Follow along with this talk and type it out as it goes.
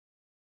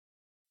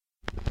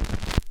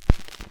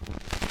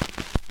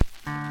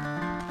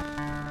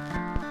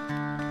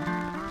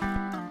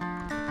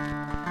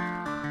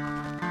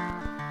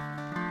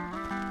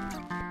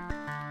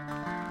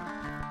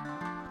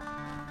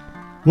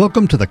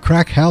Welcome to the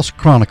Crack House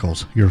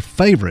Chronicles, your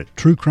favorite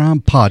true crime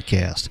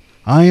podcast.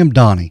 I am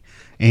Donnie,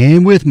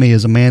 and with me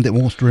is a man that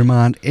wants to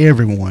remind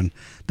everyone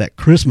that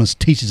Christmas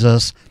teaches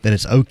us that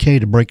it's okay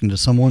to break into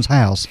someone's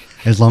house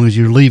as long as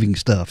you're leaving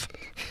stuff.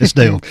 It's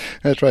Dale.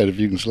 That's right, if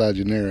you can slide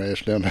your narrow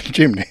ass down that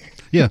chimney.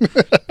 Yeah,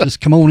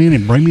 just come on in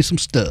and bring me some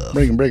stuff.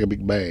 Bring a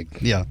big bag.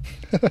 Yeah,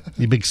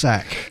 your big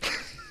sack.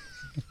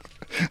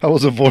 I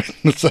was avoiding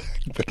the sack,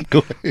 but go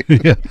ahead.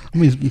 Yeah, I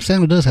mean,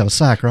 Santa does have a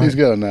sack, right? He's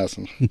got a nice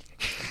one.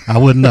 I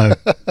wouldn't know.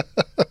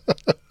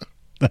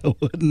 I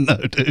wouldn't know,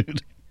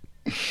 dude.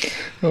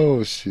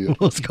 Oh, shit.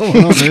 What's going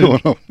on, What's dude?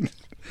 going on?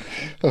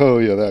 Oh,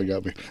 yeah, that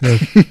got me.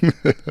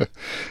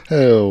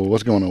 Oh,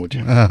 what's going on with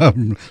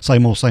you?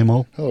 Same old, same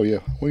old. Oh, yeah.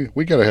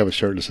 We got to have a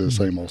shirt that says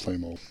same old,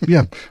 same old.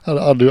 Yeah.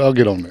 I'll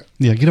get on that.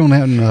 Yeah, get on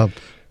that and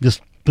just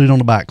put it on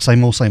the back.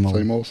 Same old, same old.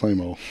 Same old, same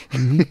old.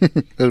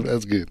 Mm-hmm.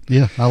 That's good.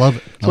 Yeah, I love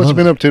it. So what you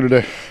been up to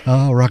today?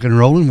 Rocking and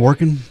rolling,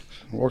 working.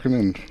 Working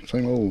in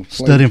same old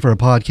slang. Studying for a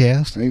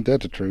podcast. Ain't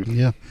that the truth?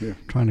 Yeah. Yeah.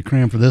 Trying to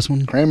cram for this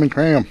one.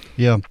 Cram.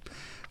 Yeah.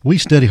 We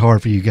study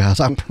hard for you guys.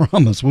 I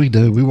promise we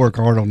do. We work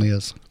hard on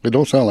this. It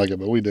don't sound like it,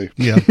 but we do.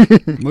 Yeah.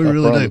 We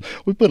really do.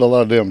 We put a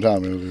lot of damn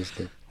time into this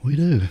stuff. We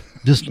do.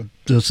 Just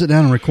to sit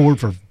down and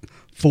record for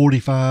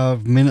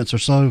 45 minutes or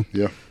so.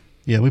 Yeah.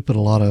 Yeah, we put a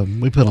lot.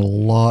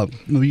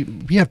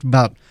 You have to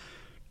about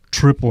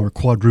triple or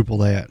quadruple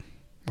that,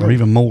 or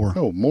even more.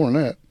 Oh, more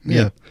than that.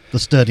 Yeah. The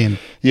studying.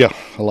 Yeah,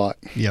 a lot.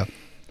 Yeah.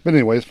 But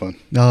anyway, it's fun.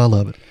 Oh, I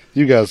love it.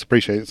 You guys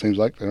appreciate it. Seems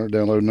like our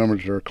download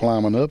numbers are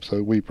climbing up,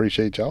 so we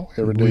appreciate y'all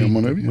every damn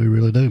one of you. We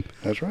really do.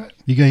 That's right.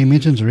 You got any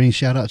mentions or any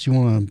shout outs you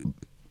want to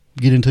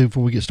get into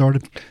before we get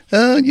started?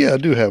 Yeah, I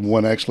do have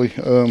one actually.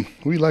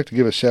 We'd like to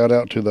give a shout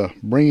out to the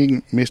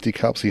Bringing Misty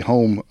Copsey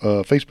Home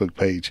Facebook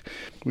page.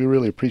 We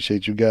really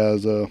appreciate you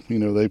guys.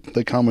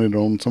 They commented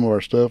on some of our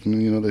stuff,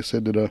 and they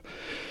said that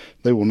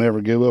they will never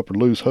give up or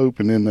lose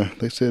hope. And then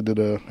they said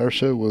that our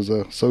show was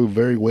so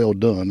very well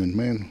done. And,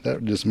 man,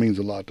 that just means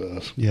a lot to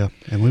us. Yeah,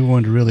 and we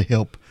wanted to really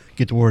help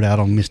get the word out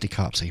on Misty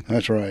Copsey.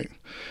 That's right.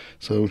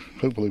 So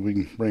hopefully we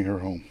can bring her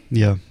home.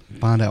 Yeah,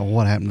 find out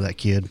what happened to that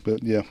kid.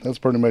 But, yeah, that's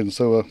pretty amazing.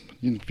 So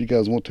if you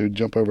guys want to,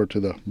 jump over to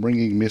the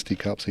Bringing Misty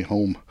Copsey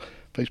Home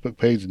Facebook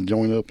page and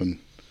join up and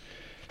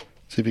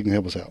see if you can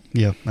help us out.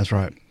 Yeah, that's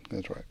right.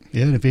 That's right.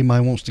 Yeah, and if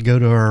anybody wants to go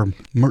to our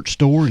merch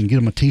store and get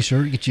them a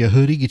T-shirt, get you a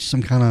hoodie, get you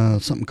some kind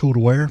of something cool to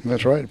wear.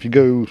 That's right. If you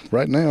go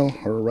right now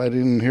or right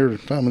in here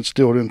at the time, it's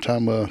still in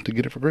time to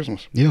get it for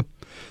Christmas. Yeah.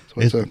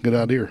 So it's a good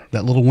idea.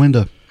 That little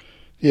window.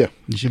 Yeah.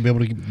 You should be able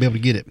to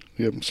get it.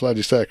 Yeah, slide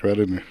your sack right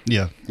in there.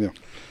 Yeah. Yeah.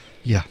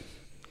 Yeah.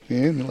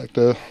 And I'd like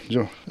to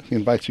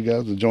invite you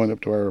guys to join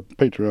up to our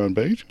Patreon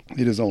page.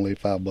 It is only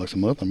 $5 a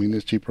month. I mean,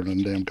 it's cheaper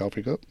than a damn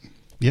coffee cup.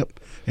 Yep.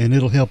 And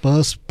it'll help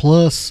us.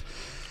 Plus,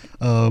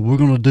 we're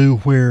going to do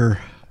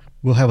where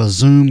we'll have a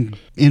Zoom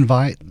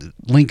invite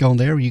link on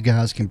there. You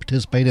guys can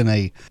participate in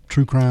a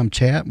true crime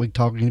chat. We can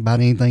talk about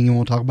anything you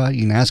want to talk about.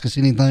 You can ask us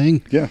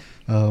anything. Yeah.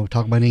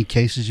 Talk about any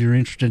cases you're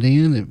interested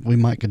in that we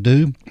might could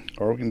do.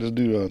 Or we can just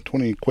do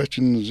 20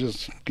 questions,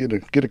 just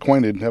get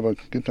acquainted and have a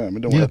good time.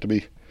 It don't have to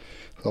be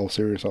all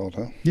serious all the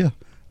time. Yeah.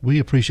 We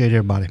appreciate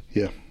everybody.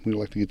 Yeah. We'd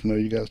like to get to know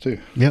you guys too.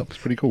 Yep. It's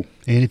pretty cool.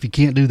 And if you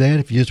can't do that,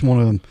 if you just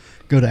want to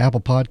go to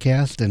Apple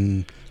Podcast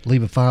and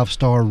leave a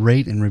 5-star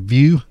rate and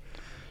review,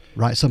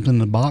 write something in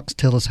the box,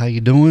 tell us how you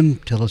doing,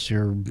 tell us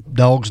your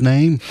dog's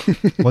name,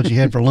 what you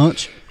had for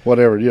lunch.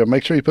 Whatever, yeah.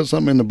 Make sure you put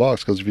something in the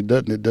box, because if it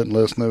doesn't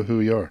let us know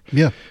who you are.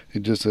 Yeah.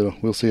 It just,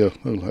 we'll see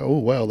oh,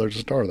 wow, there's a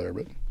star there,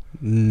 but.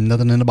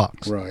 Nothing in the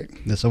box. Right.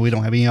 So we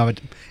don't have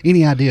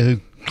any idea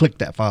who clicked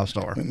that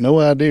 5-star. No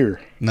idea.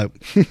 Nope.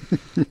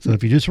 So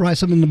if you just write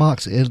something in the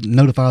box, it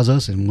notifies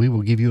us, and we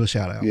will give you a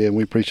shout out. Yeah,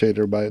 we appreciate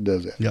everybody that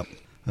does that. Yep.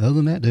 Other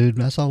than that, dude,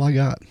 that's all I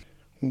got.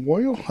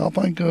 Well, I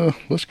think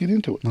let's get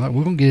into it. All right,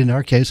 we're going to get into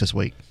our case this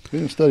week. We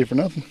didn't study for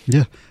nothing.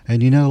 Yeah.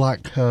 And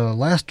like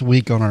last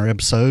week on our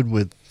episode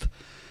with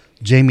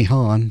Jamie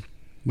Hahn,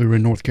 we were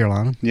in North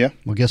Carolina. Yeah.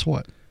 Well, guess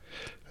what?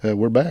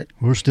 We're back.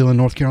 We're still in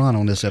North Carolina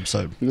on this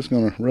episode. We're just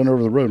going to run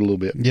over the road a little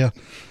bit. Yeah.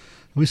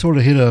 We sort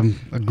of hit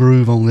a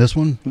groove on this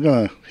one. We're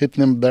going to hit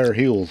them there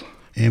hills.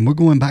 And we're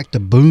going back to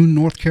Boone,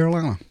 North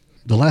Carolina.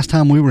 The last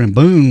time we were in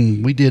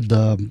Boone, we did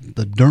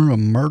the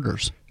Durham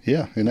murders.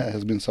 Yeah, and that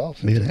has been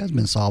solved. It has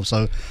been solved.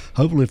 So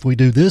hopefully if we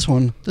do this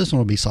one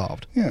will be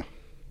solved. Yeah.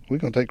 We're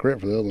going to take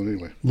credit for the other one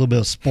anyway. A little bit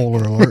of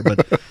spoiler alert,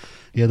 but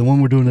yeah, the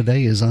one we're doing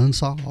today is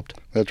unsolved.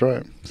 That's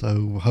right.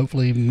 So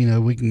hopefully,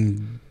 we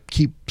can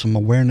keep some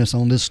awareness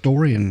on this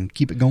story and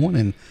keep it going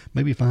and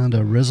maybe find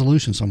a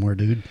resolution somewhere,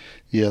 dude.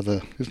 Yeah,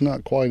 it's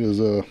not quite as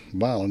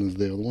violent as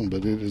the other one,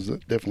 but it is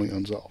definitely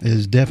unsolved. It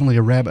is definitely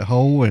a rabbit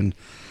hole.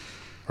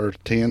 Or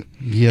 10.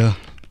 Yeah.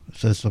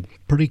 So it's a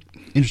pretty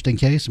interesting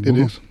case. And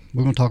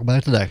we're going to talk about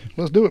it today.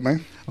 Let's do it,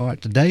 man. All right.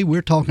 Today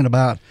we're talking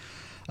about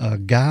a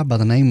guy by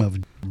the name of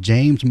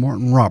James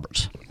Martin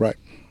Roberts. Right.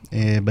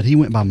 But he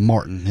went by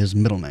Martin, his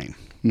middle name.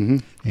 Mm-hmm.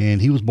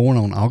 And he was born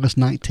on August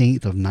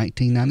 19th of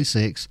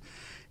 1996.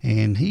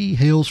 And he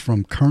hails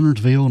from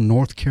Kernersville,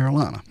 North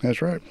Carolina.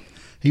 That's right.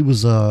 He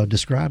was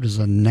described as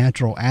a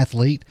natural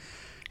athlete,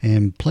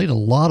 and played a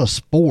lot of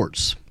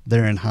sports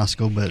there in high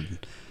school, but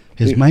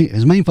his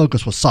main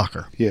focus was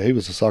soccer. Yeah, he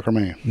was a soccer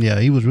man. Yeah,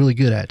 he was really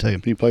good at it,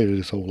 too. He played it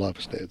his whole life,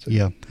 his dad said.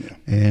 Yeah,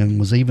 and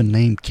was even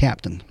named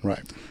captain.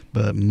 Right.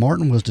 But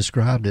Martin was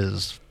described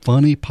as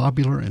funny,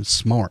 popular, and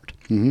smart.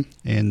 Mm-hmm.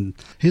 And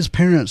his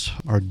parents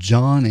are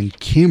John and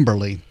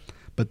Kimberly,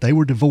 but they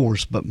were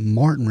divorced, but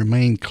Martin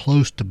remained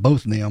close to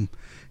both of them,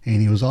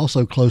 and he was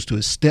also close to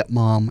his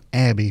stepmom,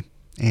 Abby,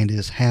 and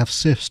his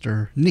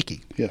half-sister,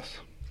 Nikki. Yes.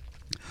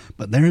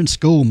 But there in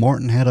school,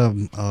 Martin had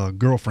a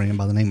girlfriend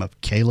by the name of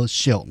Kayla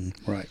Shelton.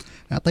 Right.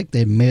 I think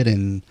they met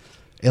in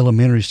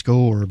elementary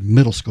school or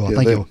middle school. Yeah,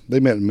 I think they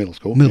met in middle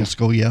school. Middle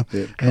school, yeah.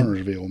 At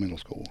Kernersville Middle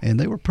School. And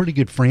they were pretty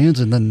good friends.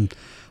 And then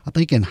I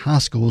think in high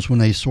school is when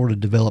they sort of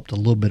developed a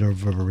little bit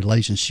of a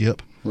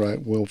relationship.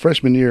 Right. Well,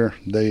 freshman year,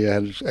 they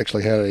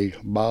actually had a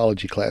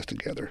biology class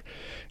together.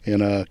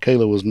 And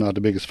Kayla was not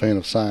the biggest fan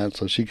of science,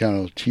 so she kind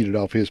of cheated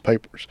off his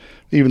papers,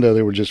 even though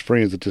they were just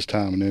friends at this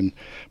time. And then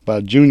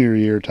by junior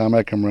year, time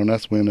I come around,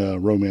 that's when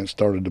romance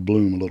started to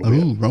bloom a little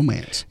bit. Ooh,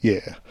 romance.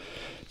 Yeah.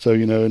 So,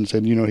 and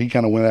said, he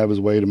kind of went out of his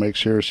way to make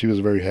sure she was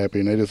very happy,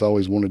 and they just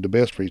always wanted the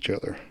best for each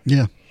other.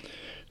 Yeah.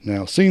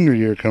 Now, senior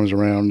year comes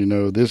around,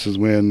 this is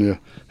when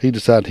he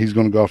decided he's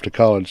going to go off to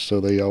college,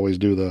 so they always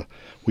do the,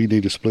 we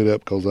need to split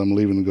up because I'm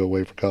leaving to go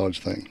away for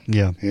college thing.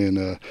 Yeah.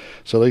 And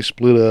so they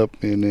split up,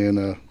 and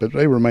then, but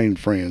they remained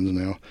friends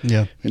now.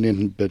 Yeah. And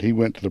then, but he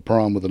went to the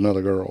prom with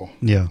another girl.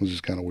 Yeah. Which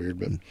is kind of weird,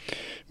 but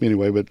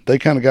anyway, but they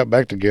kind of got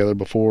back together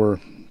before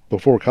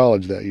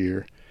college that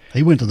year.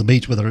 He went to the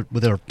beach with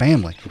her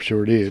family. I'm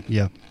sure did.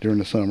 Yeah. During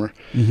the summer.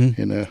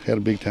 Mm-hmm. And had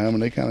a big time,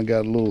 and they kind of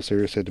got a little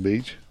serious at the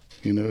beach.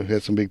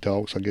 Had some big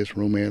talks, I guess,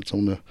 romance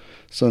on the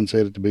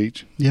sunset at the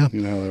beach. Yeah.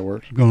 You know how that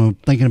works.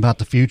 Thinking about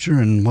the future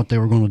and what they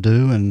were going to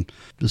do, and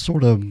just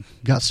sort of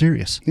got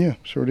serious. Yeah,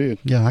 sure did.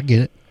 Yeah, I get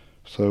it.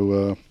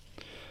 So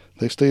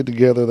they stayed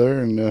together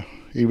there, and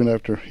even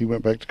after he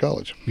went back to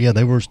college. Yeah,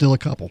 they were still a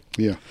couple.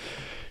 Yeah.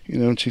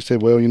 And she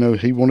said, well,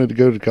 he wanted to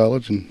go to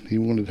college, and he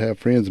wanted to have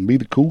friends and be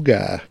the cool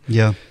guy.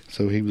 Yeah.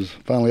 So he was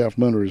finally out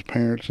from under his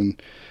parents, and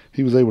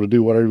he was able to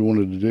do whatever he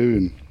wanted to do,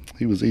 and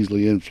he was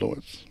easily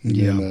influenced.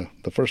 Yeah. And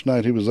the first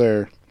night he was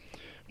there,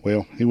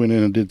 well, he went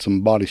in and did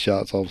some body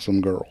shots off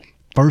some girl.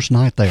 First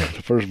night there.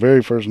 The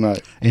very first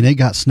night. And it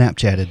got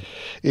Snapchatted.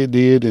 It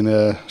did,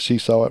 and she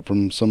saw it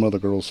from some other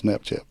girl's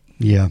Snapchat.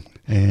 Yeah,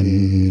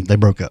 and they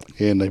broke up.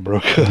 And they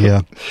broke up.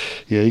 Yeah.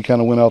 Yeah, he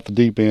kind of went off the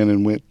deep end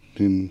and went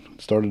and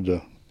started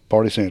to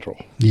party central.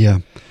 Yeah.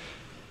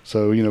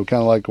 So, kind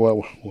of like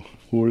what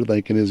we're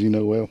thinking is,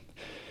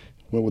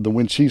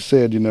 when she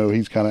said,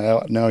 he's kind of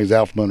out, now he's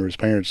out from under his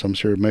parents, I'm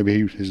sure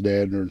maybe his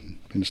dad and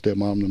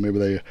stepmom, maybe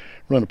they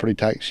run a pretty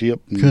tight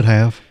ship. And could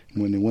have.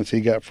 Once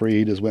he got free,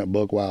 he just went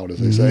buck wild, as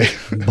they say.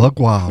 Buck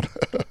wild.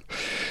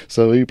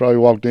 So he probably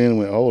walked in and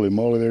went, holy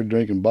moly, they're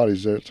drinking body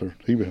shots, or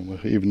even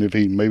if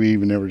he maybe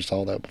even never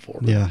saw that before.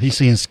 Yeah, he's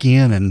seeing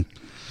skin and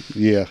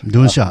yeah,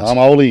 doing shots. I'm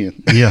all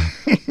in. Yeah,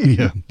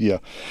 yeah. Yeah.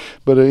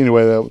 But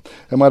anyway,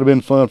 that might have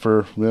been fun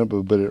for them,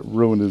 but it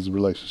ruined his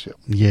relationship.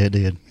 Yeah, it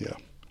did. Yeah,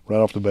 right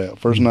off the bat.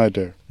 First night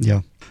there.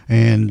 Yeah.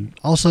 And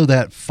also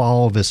that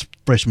fall of his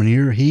freshman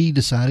year, he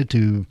decided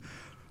to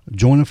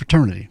join a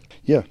fraternity.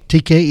 Yeah.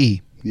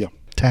 TKE. Yeah.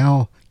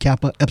 Tau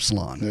Kappa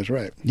Epsilon. That's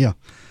right. Yeah.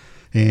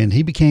 And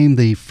he became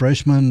the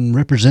freshman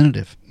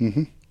representative.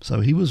 Mm-hmm.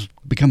 So he was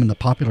becoming the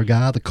popular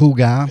guy, the cool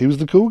guy. He was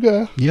the cool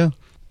guy. Yeah.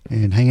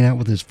 And hanging out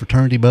with his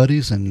fraternity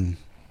buddies and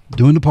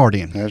doing the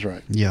partying. That's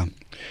right. Yeah.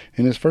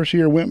 And his first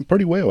year went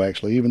pretty well,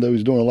 actually, even though he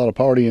was doing a lot of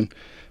partying.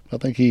 I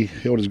think he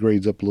held his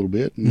grades up a little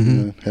bit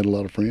and had a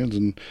lot of friends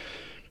and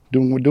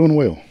doing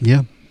well.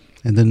 Yeah.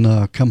 And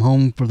then come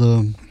home for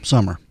the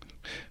summer.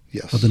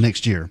 Yes. For the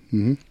next year.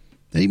 Mm-hmm.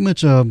 Ain't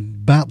much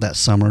about that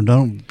summer.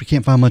 We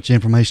can't find much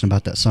information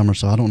about that summer,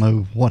 so I don't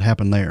know what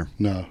happened there.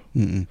 No.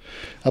 Mm-mm.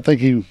 I think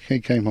he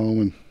came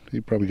home and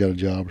he probably got a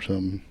job or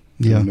something.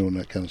 Yeah. Doing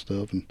that kind of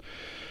stuff and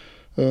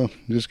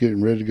just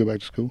getting ready to go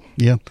back to school.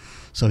 Yeah.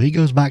 So he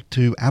goes back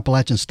to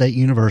Appalachian State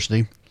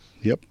University.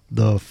 Yep.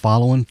 The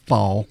following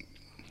fall,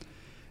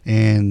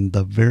 and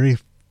the very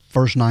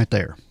first night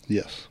there.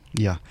 Yes.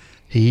 Yeah.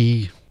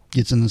 He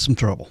gets into some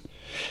trouble.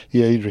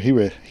 Yeah,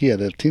 he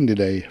had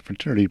attended a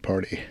fraternity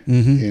party,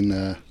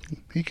 and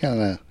he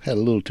kind of had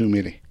a little too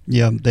many.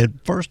 Yeah,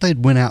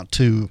 they'd went out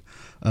to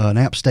an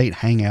App State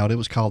hangout. It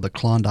was called the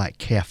Klondike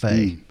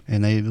Cafe,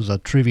 and it was a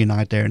trivia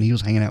night there, and he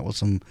was hanging out with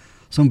some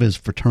of his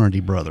fraternity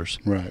brothers.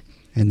 Right.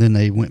 And then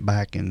they went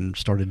back and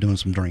started doing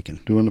some drinking.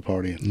 Doing the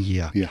partying.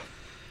 Yeah. Yeah.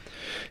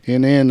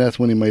 And then that's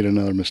when he made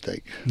another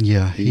mistake.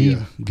 Yeah, he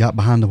got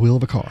behind the wheel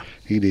of a car.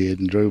 He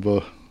did, and drove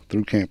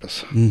through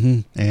campus.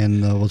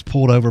 And was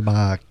pulled over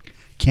by a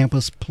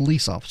campus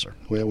police officer.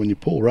 Well, when you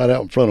pull right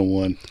out in front of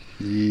one,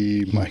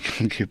 you might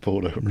get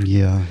pulled over.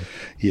 Yeah.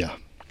 Yeah.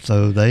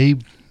 So they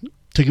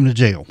took him to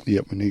jail.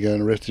 Yep, and he got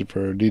arrested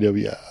for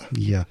DWI.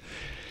 Yeah.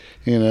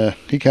 And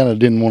he kind of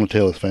didn't want to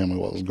tell his family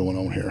what was going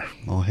on here.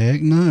 Oh,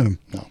 heck no.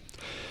 No.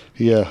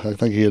 Yeah, I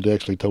think he had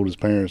actually told his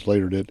parents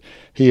later that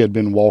he had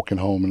been walking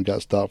home and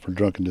got stopped for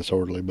drunk and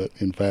disorderly, but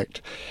in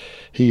fact,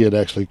 he had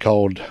actually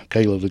called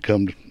Kayla to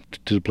come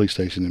to the police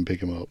station and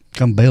pick him up.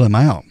 Come bail him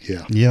out.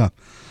 Yeah. Yeah.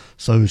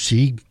 So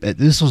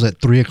this was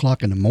at 3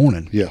 o'clock in the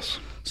morning. Yes.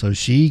 So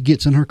she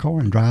gets in her car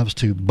and drives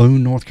to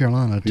Boone, North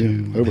Carolina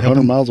over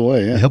 100 miles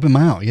away. Yeah. Help him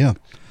out. Yeah.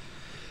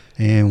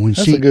 And when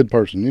That's a good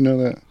person. You know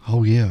that?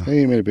 Oh, yeah.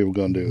 Ain't many people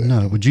going to do that.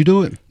 No. Would you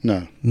do it?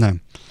 No. No.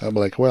 I'd be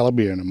like, well, I'll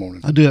be here in the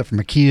morning. I do that for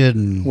my kid.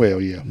 And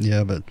well, yeah.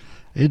 Yeah, but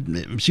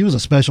she was a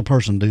special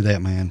person to do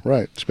that, man.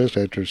 Right.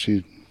 Especially after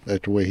the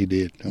way he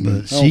did. I mean, I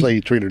don't say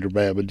he treated her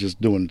bad, but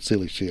just doing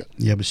silly shit.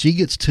 Yeah, but she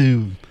gets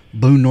to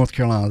Boone, North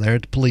Carolina, there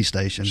at the police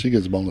station. She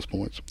gets bonus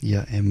points.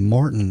 Yeah, and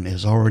Martin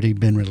has already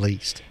been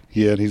released.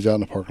 Yeah, and he's out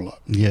in the parking lot.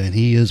 Yeah, and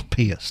he is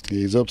pissed. Yeah,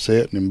 he's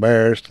upset and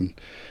embarrassed and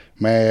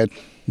mad.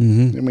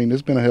 Mm-hmm. I mean,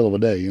 it's been a hell of a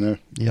day, you know.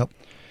 Yep.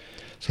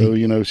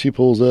 So, she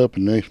pulls up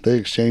and they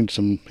exchange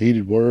some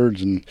heated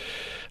words, and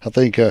I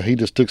think he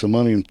just took some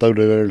money and threw it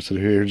at her and said,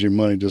 here's your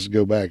money, just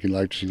go back.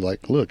 And she's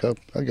like, look,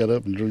 I got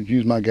up and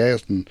used my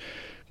gas and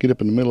get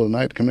up in the middle of the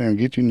night to come down and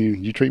get you,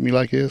 and you treat me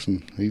like this?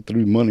 And he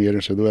threw money at her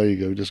and said, there you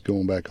go, just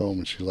going back home.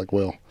 And she's like,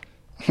 well,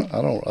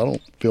 I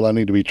don't feel I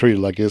need to be treated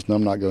like this, and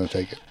I'm not going to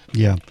take it.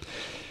 Yeah.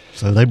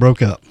 So they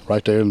broke up.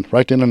 Right then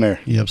and there.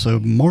 Yep. So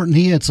Martin,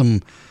 he had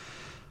some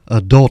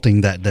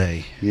adulting that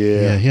day.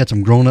 Yeah. He had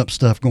some grown-up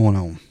stuff going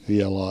on.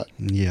 Yeah, a lot.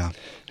 Yeah.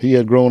 He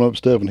had grown-up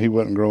stuff, and he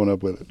wasn't growing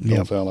up with it.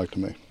 Don't sound like to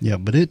me. Yeah,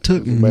 but it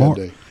took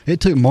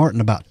Martin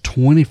about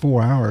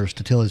 24 hours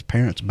to tell his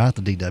parents about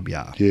the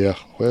DWI. Yeah.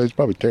 Well, he's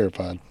probably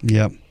terrified.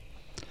 Yep.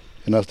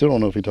 And I still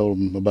don't know if he told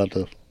them about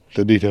the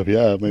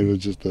DWI. Maybe it was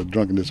just a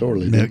drunken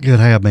disorderly. It could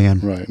have been.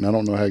 Right. And I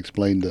don't know how to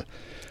explain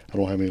I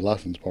don't have any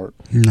license part.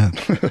 No.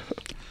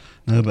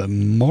 No, but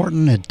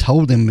Martin had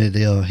told them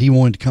that he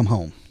wanted to come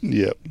home.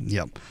 Yep.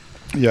 Yep.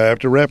 Yeah,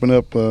 after wrapping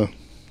up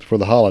for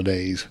the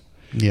holidays,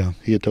 yeah,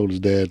 he had told his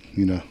dad,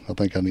 I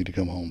think I need to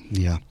come home.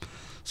 Yeah.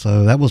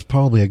 So that was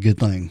probably a good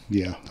thing.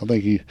 Yeah. I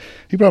think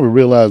he probably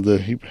realized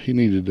that he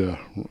needed to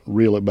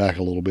reel it back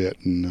a little bit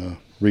and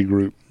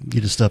regroup.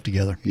 Get his stuff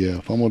together. Yeah.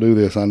 If I'm going to do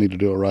this, I need to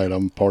do it right.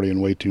 I'm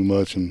partying way too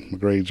much and my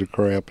grades are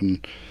crap,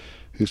 and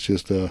it's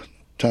just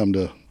time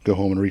to go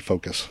home and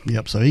refocus.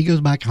 Yep. So he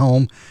goes back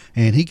home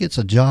and he gets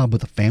a job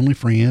with a family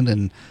friend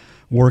and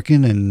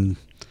working and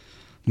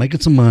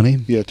making some money.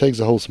 Yeah, it takes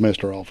the whole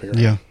semester off here.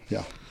 Yeah.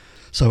 Yeah.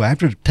 So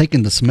after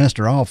taking the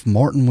semester off,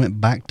 Martin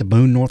went back to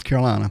Boone, North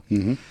Carolina.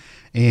 Mm-hmm.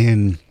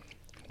 And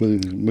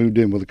moved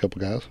in with a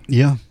couple guys.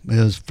 Yeah,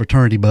 his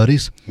fraternity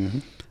buddies. Mm-hmm.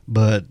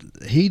 But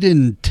he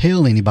didn't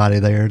tell anybody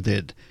there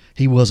that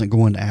he wasn't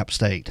going to App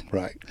State.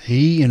 Right.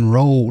 He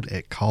enrolled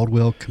at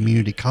Caldwell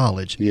Community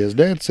College. Yeah, his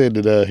dad said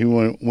that he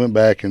went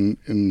back and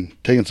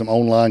taken some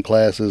online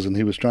classes, and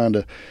he was trying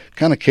to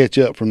kind of catch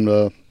up from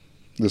the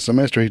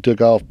semester he took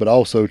off, but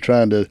also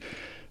trying to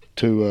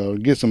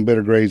get some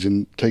better grades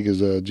and take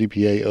his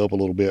GPA up a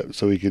little bit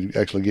so he could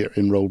actually get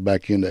enrolled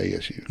back into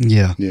ASU.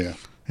 Yeah. Yeah.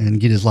 And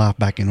get his life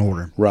back in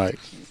order. Right.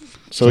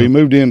 So he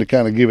moved in to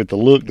kind of give it the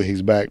look that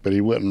he's back, but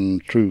he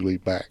wasn't truly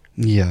back.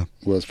 Yeah.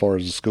 Well, as far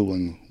as the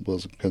schooling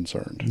was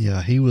concerned.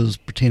 Yeah, he was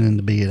pretending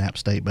to be at App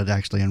State, but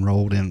actually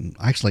enrolled in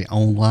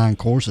online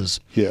courses.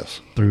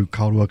 Yes. Through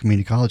Caldwell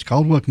Community College.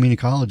 Caldwell Community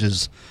College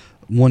is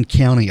one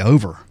county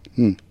over.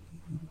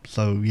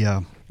 So,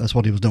 yeah, that's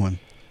what he was doing.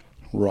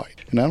 Right.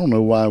 And I don't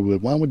know why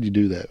would you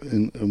do that?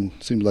 And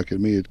it seems like to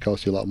me it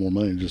cost you a lot more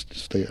money just to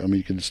stay. I mean,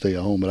 you could stay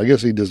at home, but I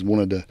guess he just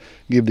wanted to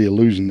give the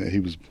illusion that he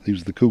was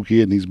the cool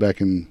kid and he's back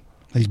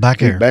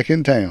here. Back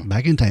in town.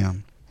 Back in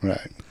town.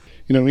 Right.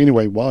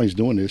 Anyway, while he's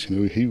doing this,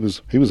 he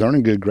was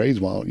earning good grades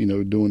while,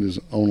 doing his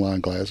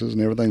online classes,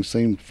 and everything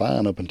seemed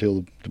fine up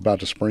until about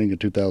the spring of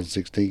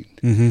 2016.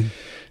 Mm-hmm.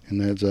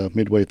 And that's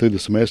midway through the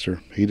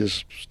semester, he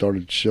just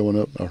started showing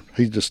up, or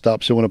he just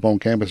stopped showing up on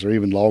campus or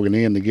even logging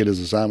in to get his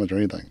assignments or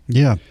anything.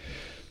 Yeah.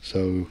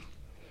 So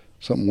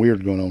something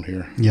weird going on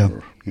here. Yeah.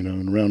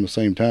 And around the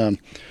same time,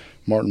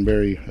 Martin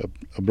very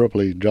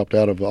abruptly dropped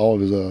out of all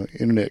of his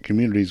internet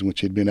communities, in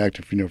which he'd been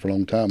active, for a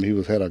long time. He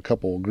had a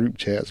couple of group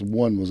chats.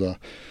 One was I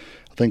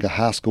think a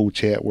high school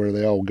chat where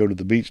they all go to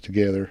the beach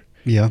together.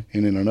 Yeah.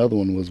 And then another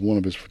one was one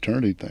of his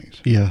fraternity things.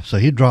 Yeah. So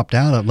he dropped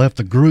out, left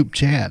the group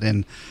chat,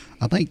 and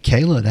I think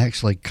Kayla had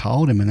actually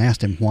called him and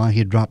asked him why he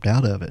had dropped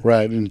out of it.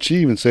 Right, and she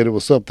even said it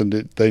was something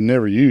that they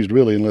never used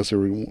really unless they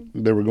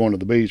were going to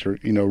the beach or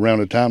around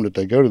the time that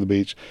they go to the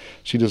beach.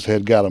 She just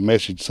had got a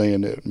message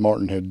saying that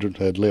Martin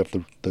had left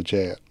the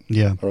chat.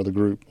 Yeah. Or the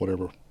group,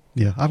 whatever.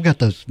 Yeah, I've got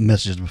those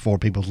messages before.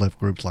 People's left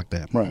groups like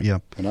that. Right. Yeah.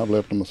 And I've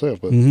left them myself,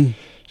 but mm-hmm.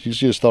 she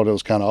just thought it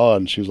was kind of odd,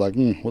 and she was like,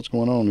 "What's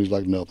going on?" And he's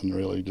like, "Nothing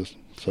really."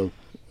 So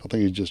I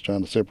think he's just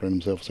trying to separate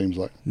himself. It seems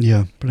like.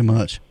 Yeah, pretty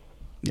much.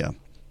 Yeah.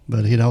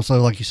 But he'd also,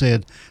 like you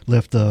said,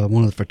 left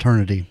one of the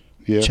fraternity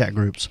chat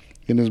groups.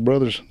 And his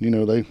brothers,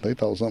 they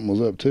thought something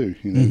was up too,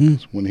 mm-hmm.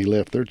 when he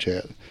left their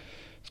chat.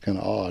 It's kind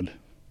of odd.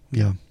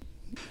 Yeah.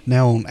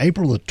 Now, on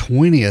April the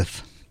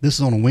 20th, this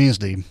is on a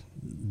Wednesday,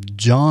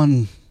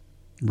 John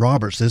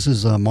Roberts, this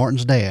is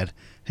Martin's dad,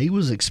 he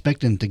was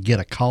expecting to get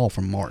a call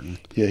from Martin.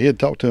 Yeah, he had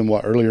talked to him,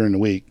 earlier in the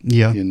week.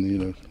 Yeah.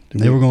 And,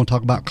 They were going to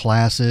talk about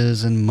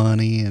classes and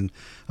money and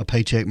a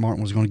paycheck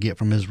Martin was going to get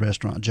from his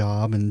restaurant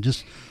job and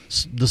just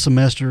the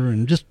semester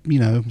and just,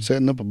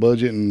 setting up a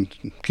budget and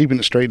keeping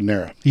it straight and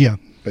narrow. Yeah.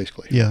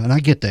 Basically. Yeah, and I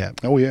get that.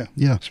 Oh, yeah.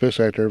 Yeah.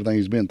 Especially after everything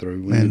he's been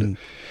through.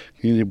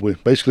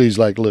 Basically, he's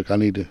like, look, I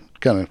need to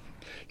kind of,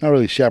 not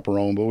really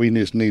chaperone, but we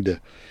just need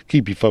to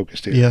keep you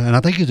focused here. Yeah, and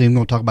I think he's even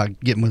going to talk about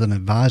getting with an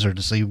advisor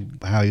to see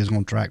how he's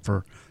going to track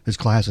for his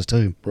classes,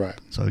 too. Right.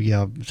 So,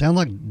 yeah, it sounds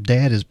like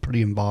Dad is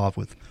pretty involved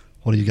with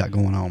what he's got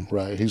going on.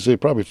 Right. He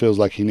probably feels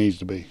like he needs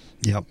to be.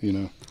 Yep.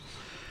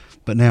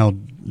 But now,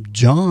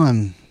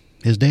 John,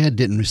 his dad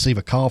didn't receive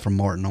a call from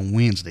Martin on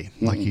Wednesday,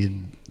 like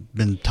he'd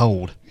been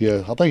told.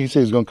 Yeah, I think he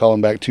said he's going to call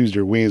him back Tuesday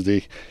or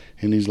Wednesday,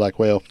 and he's like,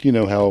 well, you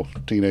know how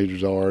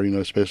teenagers are,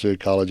 especially a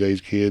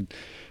college-age kid.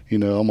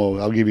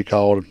 I'll give you a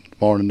call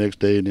tomorrow and the next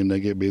day, and then they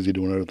get busy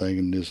doing other thing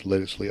and just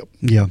let it slip.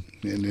 Yeah.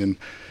 And then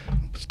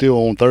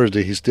still on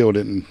Thursday, he still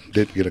didn't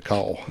get a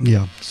call.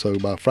 Yeah. So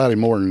by Friday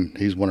morning,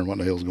 he's wondering what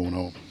the hell's going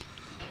on.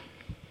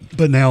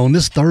 But now on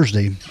this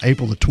Thursday,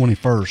 April the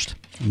 21st,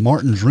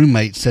 Martin's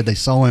roommate said they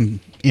saw him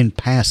in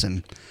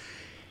passing,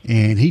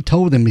 and he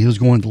told them he was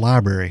going to the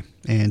library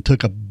and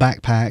took a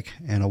backpack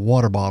and a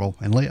water bottle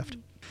and left.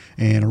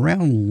 And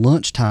around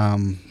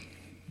lunchtime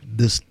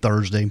this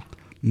Thursday,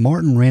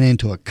 Martin ran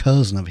into a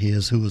cousin of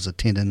his who was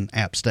attending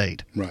App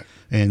State. Right.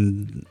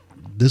 And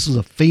this is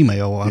a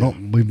female.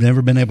 We've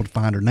never been able to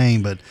find her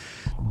name, but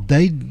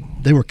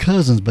they were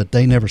cousins, but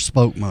they never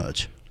spoke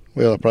much.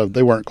 Well, probably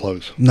they weren't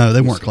close. No,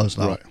 they weren't close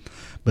at all. Right.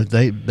 But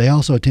they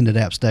also attended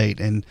App State,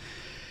 and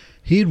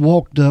he had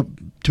walked up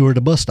to her at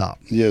the bus stop.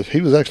 Yes, he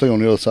was actually on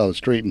the other side of the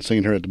street and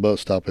seen her at the bus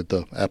stop at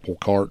the Apple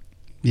Cart.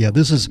 Yeah,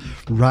 this is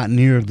right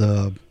near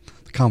the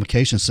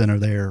Convocation Center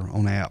there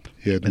on App.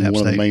 Yeah, one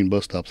of the main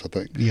bus stops, I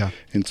think. Yeah.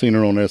 And seen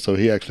her on there, so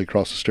he actually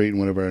crossed the street and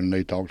went over and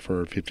they talked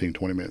for 15,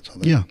 20 minutes, I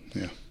think. Yeah.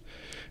 Yeah.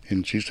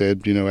 And she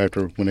said,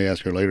 after when they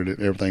asked her later, that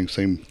everything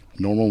seemed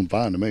normal and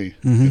fine to me,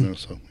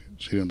 so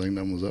she didn't think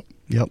nothing was up.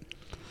 Yep.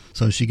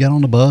 So she got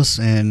on the bus,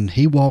 and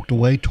he walked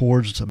away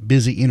towards a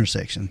busy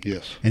intersection.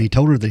 Yes. And he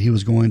told her that he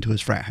was going to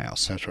his frat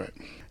house. That's right.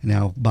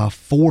 Now, by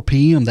 4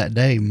 p.m. that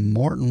day,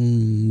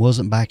 Martin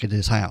wasn't back at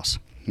his house.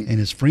 And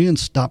his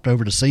friends stopped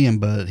over to see him,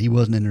 but he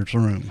wasn't in his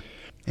room.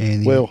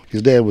 And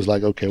his dad was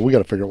like, okay, we got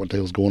to figure out what the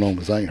hell's going on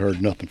because I ain't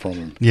heard nothing from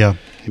him. Yeah.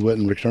 He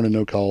wasn't returning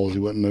no calls. He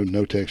wasn't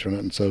no text or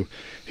nothing. So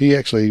he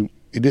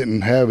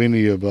didn't have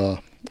any of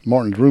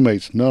Martin's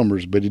roommate's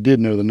numbers, but he did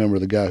know the number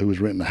of the guy who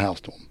was renting the house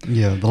to him.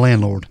 Yeah, the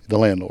landlord. The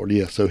landlord,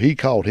 yeah. So he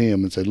called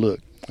him and said,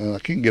 look, I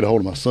can't get a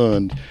hold of my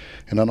son,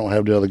 and I don't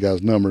have the other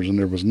guy's numbers, and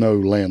there was no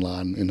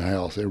landline in the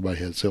house. Everybody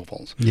had cell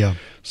phones. Yeah.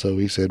 So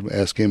he said,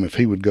 ask him if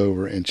he would go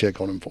over and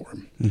check on him for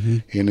him.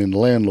 Mm-hmm. And then the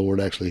landlord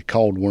actually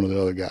called one of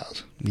the other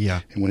guys.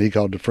 Yeah. And when he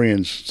called the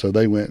friends, so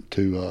they went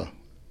to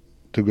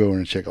go over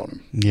and check on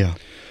him. Yeah.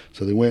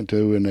 So they went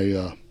to, and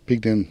they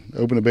peeked in,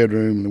 opened the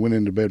bedroom, and went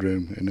into the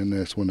bedroom, and then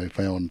that's when they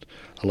found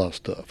a lot of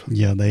stuff.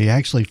 Yeah, they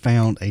actually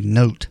found a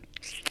note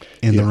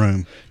in the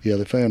room. Yeah,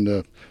 they found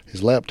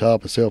his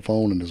laptop, his cell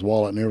phone, and his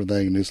wallet and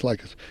everything. And it's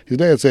like his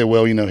dad said,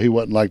 well, he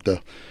wasn't like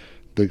the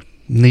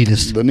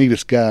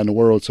neatest guy in the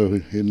world. So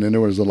and then there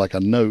was like a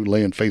note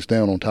laying face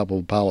down on top of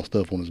a pile of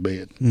stuff on his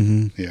bed.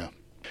 Mm-hmm. Yeah,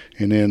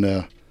 and then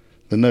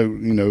the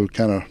note,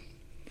 kind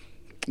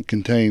of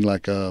contained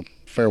like a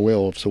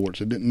farewell of sorts.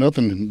 It didn't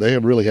nothing. They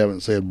really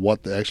haven't said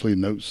what the actually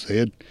note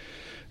said.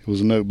 It was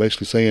a note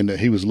basically saying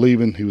that he was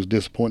leaving. He was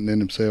disappointed in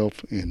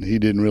himself, and he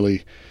didn't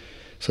really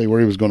say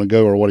where he was going to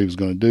go or what he was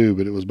going to do.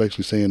 But it was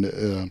basically saying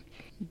that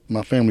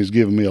my family's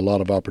given me a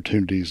lot of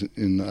opportunities,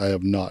 and I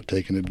have not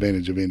taken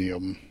advantage of any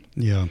of them.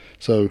 Yeah.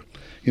 So,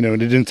 it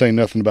didn't say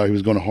nothing about he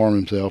was going to harm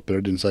himself, but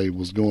it didn't say he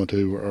was going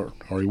to,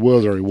 or he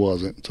was, or he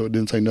wasn't. So it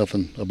didn't say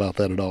nothing about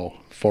that at all,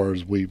 as far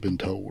as we've been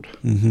told.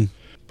 Mm-hmm.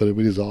 But it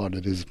is odd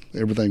that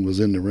everything was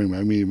in the room.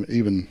 I mean,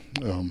 even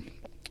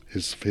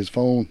his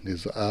phone,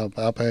 his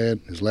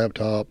iPad, his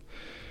laptop,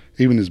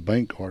 even his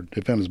bank card.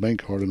 They found his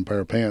bank card in a pair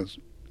of pants,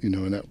 in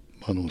that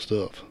bundle of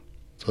stuff.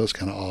 So that's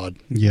kind of odd.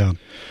 Yeah.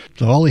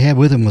 So all he had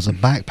with him was a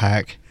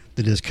backpack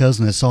that his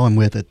cousin had saw him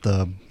with at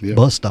the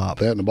bus stop.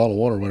 That and a bottle of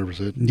water, whatever it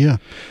said. Yeah.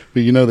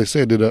 But, they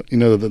said that,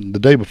 the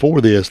day before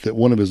this, that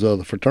one of his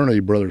other fraternity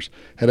brothers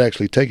had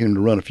actually taken him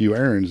to run a few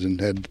errands and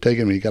had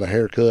taken him, he got a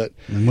haircut.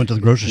 And went to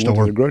the grocery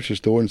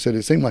store. And said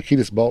it seemed like he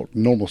just bought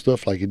normal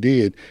stuff like he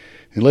did.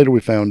 And later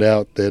we found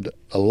out that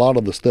a lot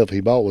of the stuff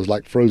he bought was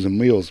like frozen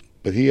meals,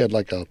 but he had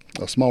like a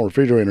small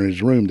refrigerator in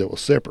his room that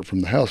was separate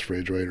from the house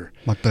refrigerator.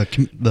 Like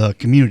the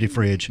community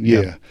fridge.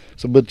 Yeah.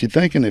 So, but you're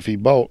thinking if he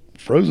bought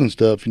frozen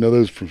stuff,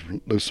 those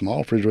small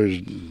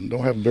refrigerators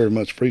don't have very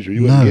much freezer.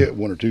 You wouldn't get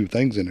one or two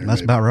things in there.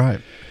 That's about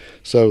right.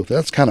 So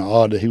that's kind of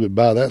odd that he would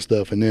buy that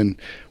stuff. And then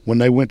when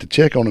they went to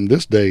check on him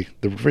this day,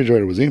 the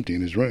refrigerator was empty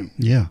in his room.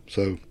 Yeah.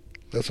 So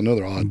that's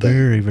another odd thing.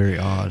 Very, very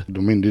odd.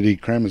 I mean, did he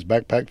cram his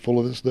backpack full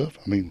of this stuff?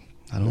 I mean,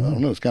 I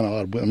don't know. It's kind of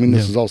odd. I mean,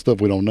 this is all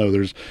stuff we don't know.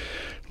 There's,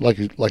 like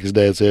his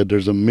dad said,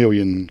 there's a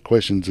million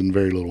questions and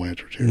very little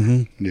answers here.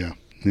 Mm-hmm. Yeah.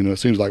 It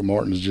seems like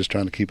Martin is just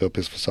trying to keep up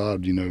his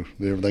facade. That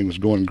everything was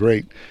going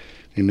great.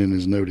 And in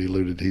his note, he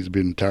alluded he's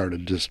been tired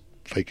of just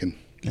faking.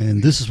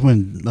 And this is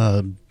when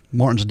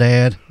Martin's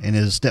dad and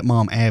his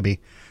stepmom, Abby,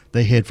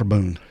 they head for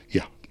Boone.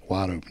 Yeah,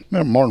 wide open.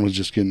 Remember, Martin was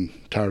just getting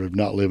tired of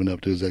not living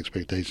up to his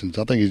expectations.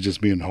 I think he's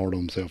just being hard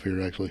on himself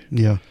here, actually.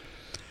 Yeah.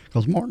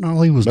 Because Martin,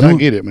 all he was But doing... I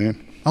get it,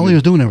 man. All he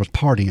was doing there was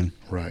partying.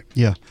 Right.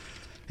 Yeah.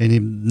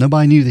 And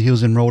nobody knew that he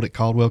was enrolled at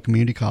Caldwell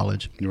Community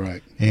College.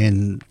 Right.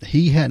 And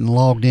he hadn't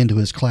logged into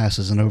his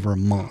classes in over a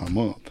month. A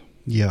month.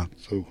 Yeah.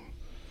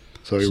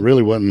 So he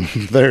really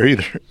wasn't there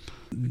either.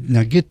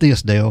 Now, get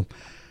this, Dale.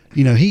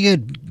 You know, he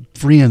had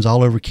friends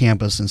all over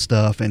campus and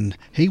stuff, and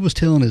he was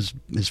telling his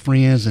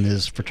friends and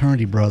his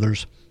fraternity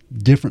brothers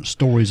different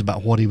stories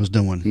about what he was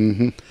doing.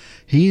 Mm-hmm.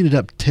 He ended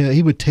up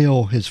he would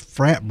tell his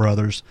frat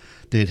brothers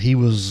that he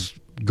was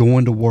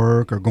going to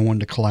work or going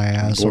to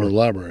class Going to the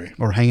library.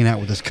 or hanging out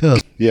with his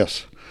cousin.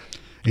 Yes.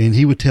 And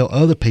he would tell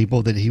other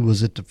people that he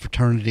was at the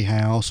fraternity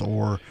house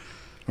or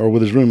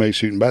with his roommates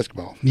shooting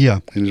basketball. Yeah.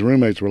 And his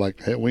roommates were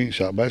like, hey, we ain't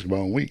shot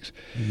basketball in weeks.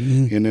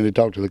 Mm-hmm. And then they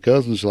talked to the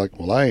cousins, like,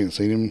 well, I ain't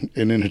seen him.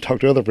 And then they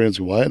talked to other friends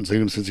who, well, I hadn't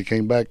seen him since he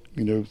came back,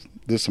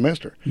 this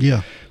semester.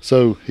 Yeah.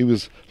 So he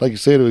was, like you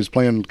said, he was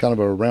playing kind of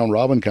a round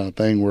robin kind of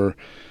thing where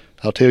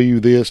I'll tell you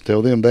this,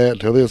 tell them that,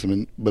 tell this.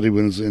 But he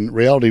was, in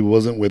reality,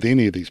 wasn't with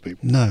any of these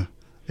people. No.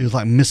 It was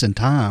like missing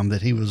time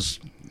that he was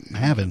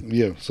having.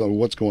 Yeah. So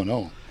what's going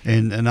on?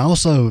 And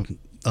also,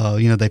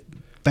 they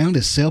found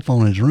his cell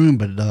phone in his room,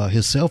 but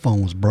his cell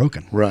phone was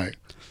broken. Right.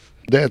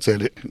 Dad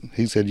said it.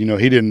 He said, he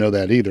didn't know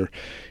that either,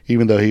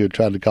 even though he had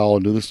tried to call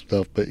and do this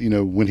stuff. But,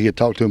 when he had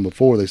talked to him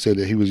before, they said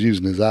that he was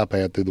using his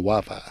iPad through the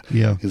Wi-Fi.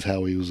 Yeah. Is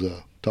how he was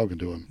talking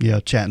to him.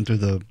 Yeah, chatting through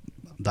the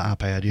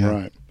iPad. Yeah.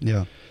 Right.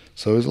 Yeah.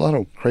 So there's a lot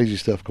of crazy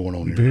stuff going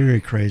on here. Very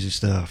crazy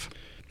stuff.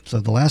 So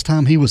the last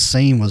time he was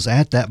seen was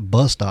at that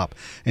bus stop.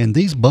 And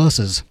these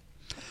buses,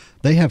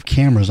 they have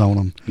cameras on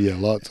them. Yeah,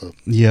 lots of.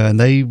 Yeah, and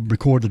they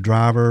record the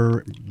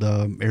driver,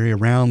 the area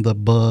around the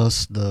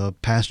bus, the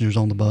passengers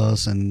on the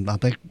bus, and I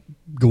think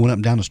going up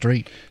and down the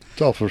street.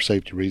 It's all for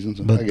safety reasons.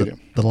 But I get it.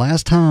 The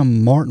last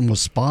time Martin was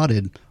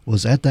spotted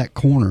was at that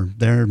corner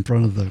there in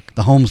front of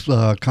the Holmes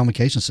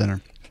Convocation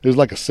Center. It was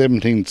like a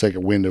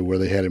 17-second window where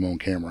they had him on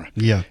camera.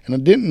 Yeah.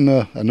 And didn't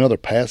another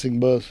passing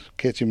bus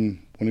catch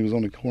him when he was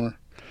on the corner?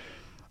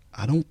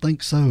 I don't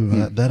think so.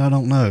 That I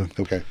don't know.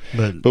 Okay.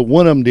 But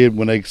one of them did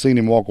when they seen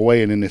him walk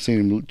away, and then they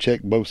seen him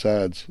check both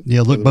sides.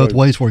 Yeah, look both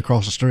ways before he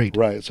crossed the street.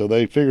 Right. So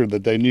they figured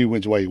that they knew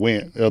which way he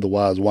went.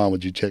 Otherwise, why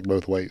would you check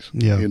both ways?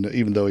 Yeah.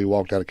 Even though he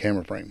walked out of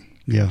camera frame.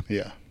 Yeah.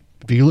 Yeah.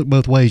 If you look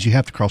both ways, you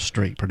have to cross the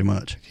street pretty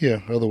much.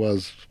 Yeah.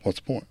 Otherwise, what's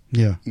the point?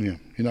 Yeah. Yeah.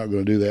 You're not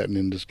going to do that and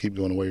then just keep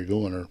going the way you're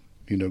going or,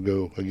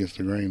 go against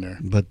the grain there.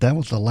 But that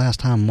was the last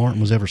time Martin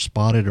was ever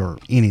spotted or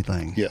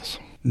anything. Yes.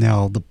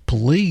 Now, the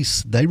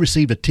police, they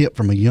received a tip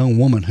from a young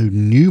woman who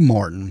knew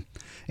Martin,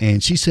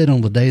 and she said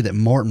on the day that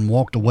Martin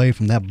walked away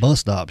from that bus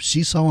stop,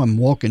 she saw him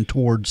walking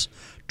towards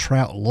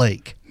Trout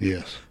Lake.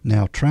 Yes.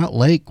 Now, Trout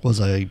Lake was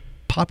a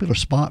popular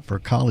spot for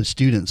college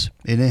students,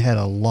 and it had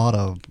a lot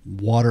of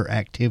water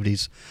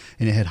activities,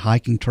 and it had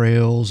hiking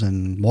trails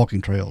and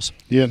walking trails.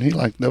 Yeah, and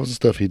that was the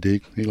stuff he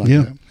did. He liked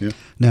Yeah. that. Yeah.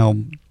 Now,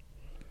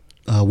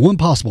 one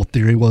possible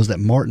theory was that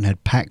Martin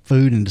had packed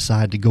food and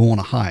decided to go on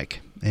a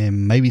hike,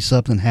 and maybe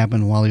something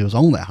happened while he was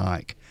on that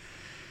hike.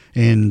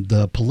 And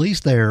the police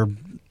there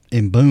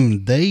in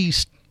Boone, they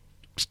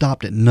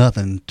stopped at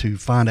nothing to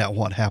find out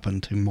what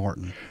happened to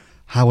Martin.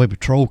 Highway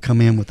Patrol come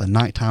in with a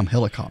nighttime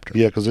helicopter.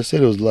 Yeah, because they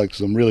said it was like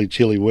some really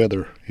chilly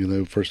weather,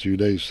 first few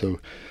days, so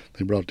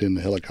they brought in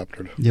the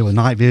helicopter. Yeah, with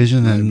night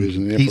vision and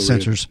infrared. heat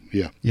sensors.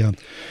 Yeah. Yeah.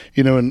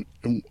 And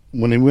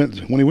when he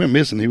went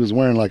missing, he was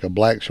wearing like a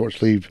black short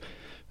sleeve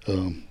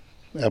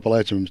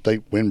Appalachian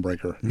State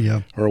windbreaker.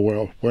 Yeah. Or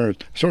wearing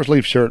a short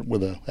sleeve shirt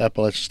with a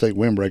Appalachian State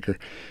windbreaker,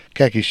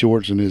 khaki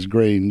shorts and his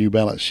gray New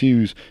Balance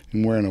shoes,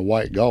 and wearing a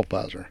white golf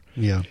visor.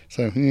 Yeah.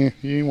 So you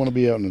didn't want to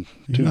be out in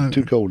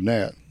too cold in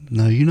that.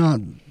 No, you're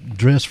not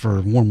dressed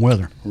for warm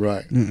weather.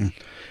 Right. Mm-mm.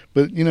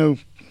 But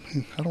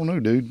I don't know,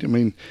 dude. I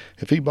mean,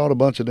 if he bought a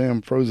bunch of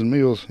damn frozen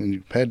meals and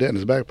you had that in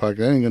his back pocket,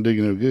 that ain't gonna do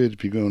you no good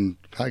if you're going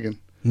hiking.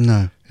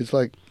 No. It's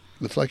like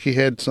he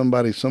had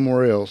somebody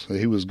somewhere else that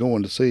he was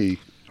going to see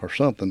or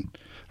something,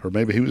 or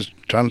maybe he was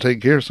trying to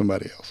take care of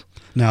somebody else.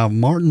 Now,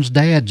 Martin's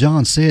dad,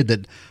 John, said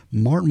that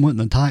Martin wasn't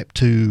the type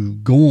to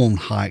go on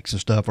hikes and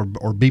stuff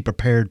or be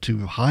prepared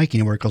to hike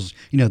anywhere because,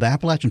 the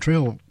Appalachian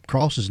Trail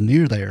crosses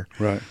near there.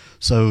 Right.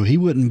 So he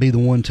wouldn't be the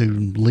one to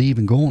leave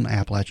and go on the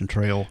Appalachian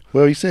Trail.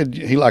 Well, he said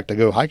he liked to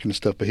go hiking and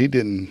stuff, but he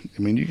didn't.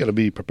 I mean, you got to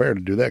be prepared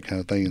to do that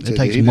kind of thing. It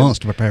takes months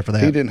to prepare for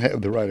that. He didn't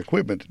have the right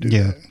equipment to do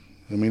that.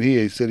 I mean,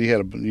 he said he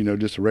had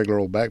just a regular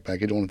old backpack.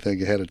 He don't think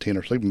he had a tent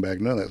or sleeping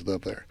bag, none of that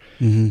stuff there.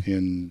 Mm-hmm.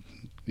 And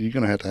you're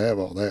going to have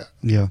all that.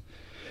 Yeah.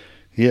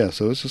 Yeah,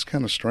 so it's just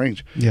kind of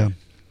strange. Yeah.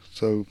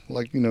 So,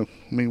 what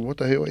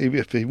the hell?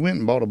 If he went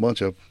and bought a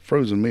bunch of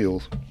frozen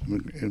meals,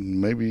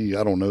 and maybe,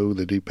 I don't know,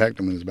 that he packed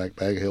them in his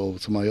backpack, hell,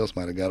 somebody else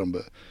might have got them,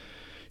 but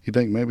you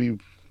think maybe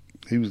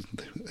he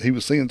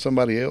was seeing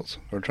somebody else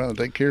or trying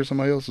to take care of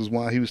somebody else is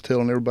why he was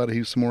telling everybody he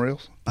was somewhere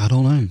else? I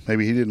don't know.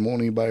 Maybe he didn't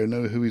want anybody to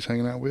know who he's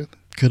hanging out with?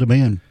 Could have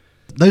been.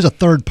 there's a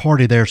third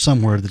party there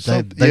somewhere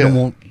that they don't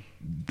want.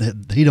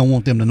 That he don't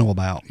want them to know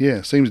about. Yeah,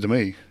 it seems to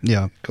me.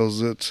 Yeah,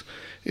 because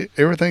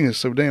everything is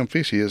so damn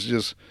fishy.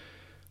 This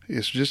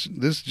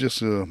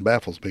just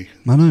baffles me.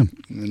 I know.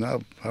 And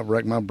I've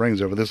racked my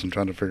brains over this and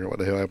trying to figure out what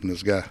the hell happened to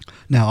this guy.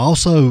 Now,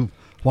 also,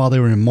 while they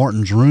were in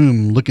Martin's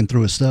room looking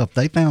through his stuff,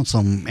 they found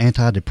some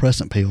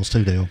antidepressant pills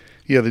too, Dale.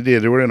 Yeah, they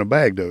did. They were in a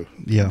bag though.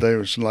 Yeah,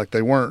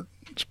 they weren't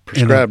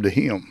prescribed to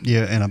him.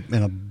 Yeah,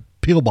 in a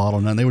pill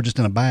bottle, and they were just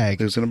in a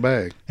bag. It was in a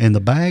bag, and the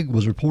bag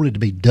was reported to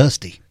be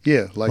dusty.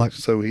 Yeah,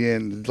 so he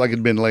hadn't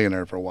it'd been laying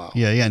there for a while.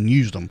 Yeah, he hadn't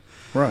used them.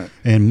 Right.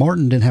 And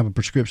Martin didn't have a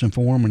prescription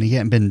for him, and he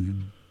hadn't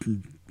been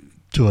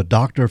to a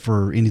doctor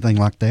for anything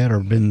like that or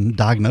been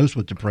diagnosed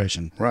with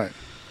depression. Right.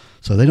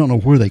 So they don't know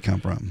where they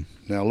come from.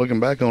 Now, looking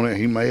back on it,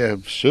 he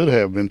should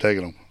have been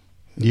taking them.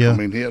 Yeah. I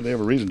mean, he had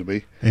every reason to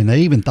be. And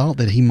they even thought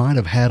that he might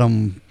have had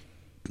them,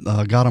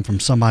 got them from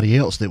somebody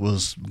else that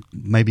was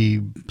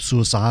maybe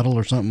suicidal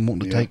or something,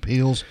 wanting to take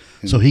pills.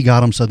 So he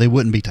got them so they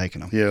wouldn't be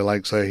taking them. Yeah,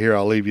 like say, here,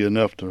 I'll leave you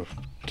enough to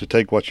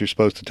take what you're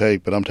supposed to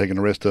take, but I'm taking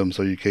the rest of them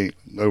so you can't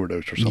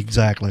overdose or something.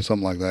 Exactly.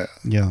 Something like that.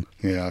 Yeah.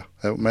 Yeah,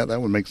 that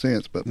would make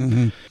sense, but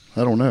I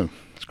don't know.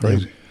 It's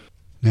crazy.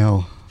 Yeah.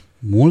 Now,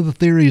 one of the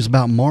theories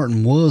about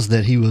Martin was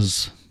that he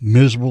was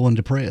miserable and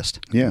depressed.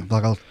 Yeah.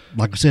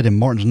 Like I said in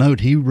Martin's note,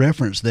 he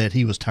referenced that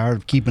he was tired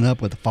of keeping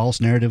up with the false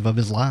narrative of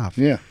his life.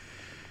 Yeah.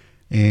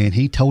 And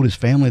he told his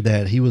family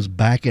that he was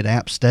back at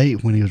App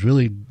State when he was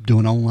really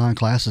doing online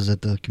classes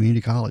at the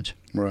community college.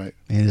 Right.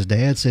 And his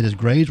dad said his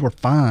grades were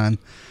fine,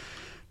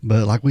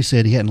 but like we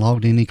said, he hadn't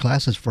logged any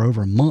classes for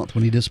over a month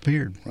when he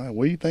disappeared. Right.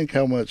 What do you think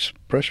how much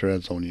pressure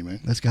that's on you,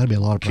 man? That's got to be a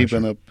lot of pressure.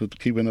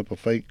 Keeping up a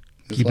fake.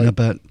 Keeping up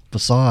that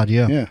facade,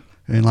 yeah. Yeah.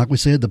 And like we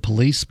said, the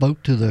police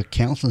spoke to the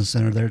counseling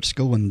center there at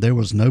school, and there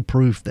was no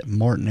proof that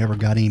Martin ever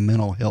got any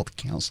mental health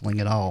counseling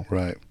at all.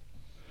 Right.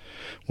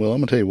 Well, I'm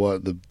going to tell you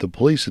what, the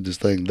police at this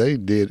thing, they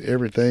did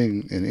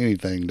everything and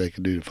anything they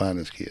could do to find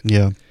this kid.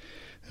 Yeah.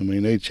 I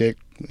mean, they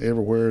checked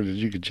everywhere that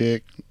you could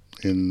check,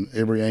 and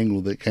every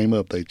angle that came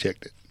up, they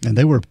checked it. And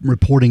they were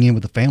reporting in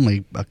with the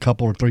family a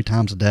couple or three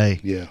times a day.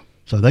 Yeah.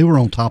 So they were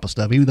on top of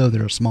stuff, even though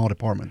they're a small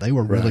department. They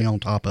were really on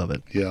top of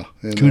it. Yeah.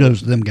 And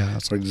kudos to them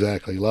guys.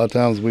 Exactly. A lot of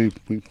times we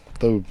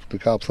throw the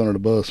cops under the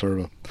bus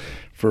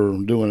for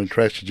doing a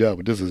trashy job,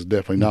 but this is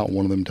definitely not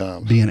one of them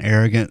times. Being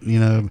arrogant,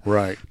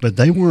 Right. But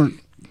they weren't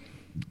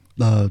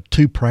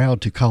too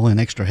proud to call in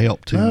extra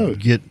help to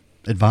get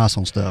advice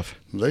on stuff.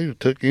 They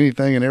took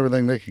anything and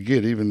everything they could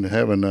get, even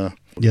having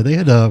yeah, they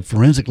had a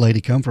forensic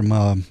lady come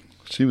from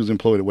she was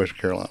employed at Western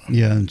Carolina.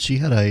 Yeah, and she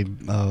had a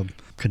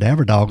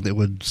cadaver dog that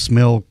would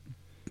smell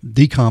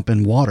decomp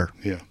in water.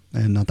 Yeah.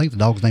 And I think the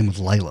dog's name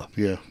was Layla.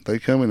 Yeah, they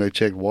come and they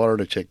checked water,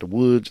 they checked the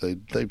woods,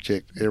 they've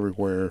checked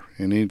everywhere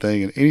and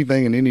anything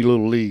in any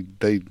little lead,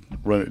 they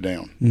run it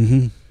down.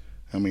 Mm-hmm.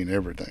 I mean,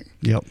 everything.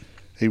 Yep.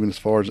 Even as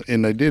far as,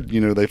 and they did,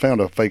 they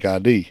found a fake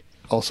ID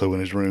also in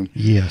his room.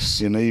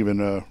 Yes. And they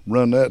even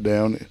run that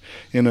down.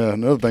 And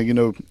another thing,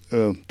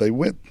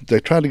 they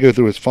tried to go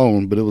through his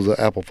phone, but it was an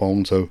Apple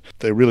phone, so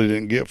they really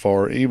didn't get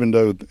far. Even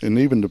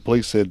the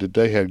police said that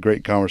they had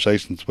great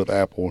conversations with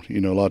Apple. A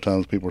lot of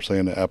times people are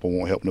saying that Apple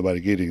won't help nobody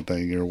get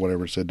anything or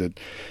whatever. Said that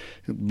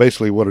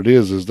basically what it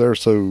is they're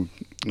so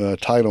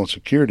tight on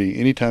security.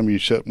 Anytime you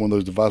shut one of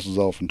those devices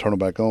off and turn them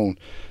back on,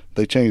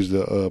 they change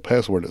the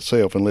password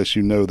itself unless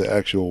you know the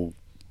actual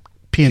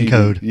PIN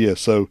code. Yeah,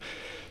 so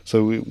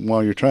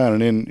while you're trying,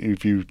 and then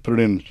if you put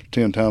it in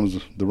 10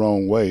 times the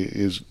wrong way,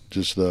 it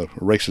just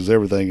erases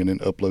everything and then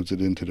uploads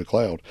it into the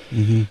cloud.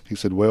 Mm-hmm. He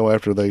said, well,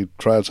 after they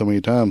tried so many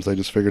times, they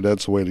just figured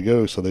that's the way to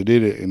go. So they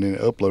did it and then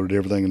uploaded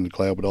everything into the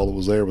cloud, but all that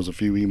was there was a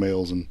few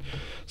emails and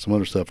some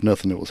other stuff,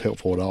 nothing that was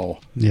helpful at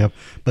all. Yep.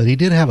 But he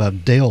did have a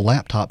Dell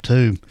laptop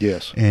too.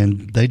 Yes.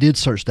 And they did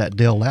search that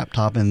Dell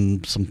laptop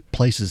in some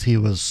places he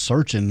was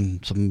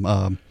searching,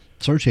 some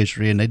search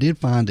history, and they did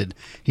find that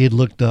he had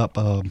looked up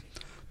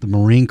the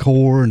Marine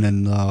Corps and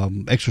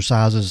then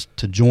exercises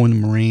to join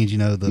the Marines,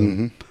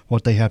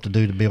 what they have to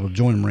do to be able to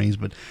join the Marines.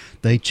 But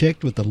they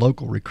checked with the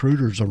local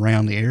recruiters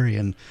around the area,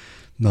 and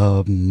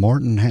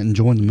Martin hadn't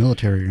joined the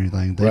military or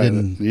anything. They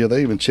didn't. Yeah,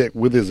 they even checked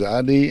with his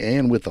ID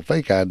and with the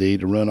fake ID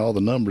to run all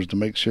the numbers to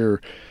make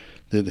sure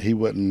that he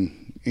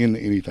wasn't in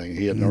anything.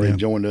 He hadn't already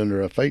joined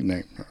under a fake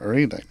name or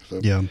anything.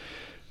 So, yeah.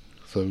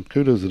 So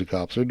kudos to the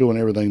cops. They're doing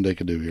everything they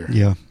could do here.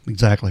 Yeah,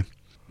 exactly.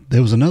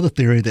 There was another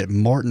theory that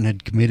Martin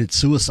had committed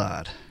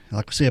suicide.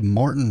 Like I said,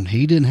 Martin,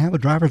 he didn't have a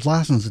driver's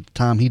license at the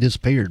time he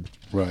disappeared.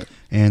 Right.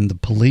 And the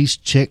police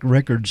checked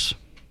records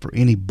for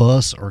any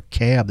bus or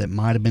cab that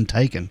might have been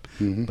taken,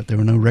 but there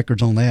were no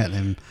records on that.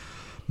 And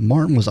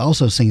Martin was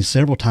also seen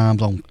several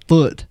times on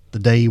foot the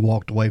day he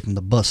walked away from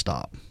the bus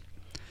stop.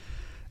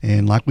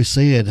 And like we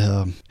said,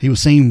 he was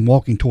seen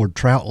walking toward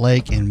Trout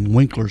Lake and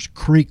Winkler's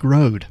Creek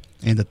Road.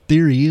 And the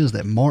theory is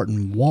that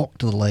Martin walked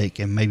to the lake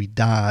and maybe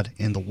died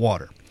in the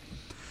water.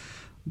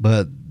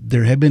 But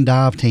there had been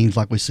dive teams,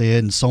 like we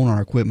said, and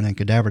sonar equipment and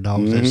cadaver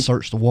dogs that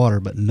searched the water,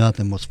 but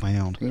nothing was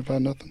found. They didn't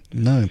find nothing.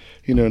 No.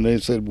 You know, and they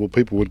said, well,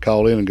 people would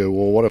call in and go,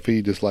 well, what if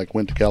he just like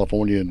went to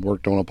California and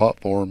worked on a pot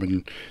farm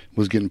and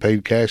was getting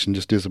paid cash and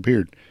just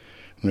disappeared?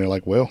 And they're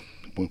like, well,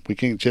 we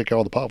can't check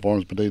all the pot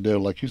farms, but they do,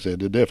 like you said,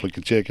 they definitely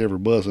can check every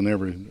bus and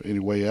any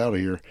way out of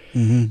here,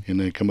 and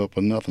they come up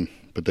with nothing.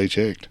 But they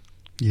checked.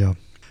 Yeah.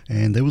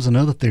 And there was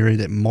another theory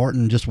that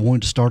Martin just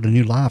wanted to start a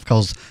new life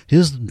because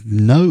his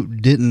note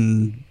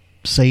didn't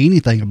say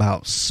anything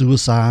about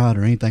suicide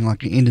or anything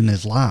like ending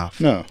his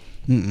life. No.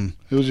 Mm-mm.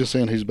 It was just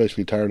saying he's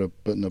basically tired of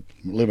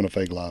living a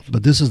fake life.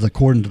 But this is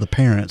according to the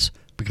parents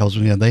because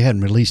they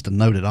hadn't released a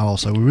note at all,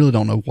 so we really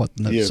don't know what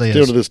the note says.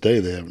 Still to this day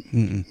they haven't.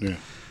 Mm-mm. Yeah.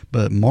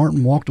 But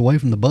Martin walked away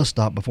from the bus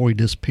stop before he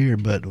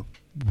disappeared, but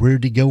where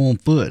did he go on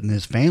foot? And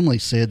his family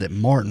said that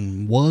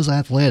Martin was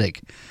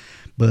athletic,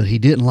 but he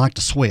didn't like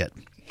to sweat.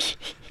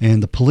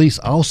 And the police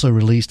also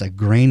released a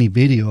grainy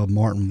video of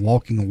Martin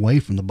walking away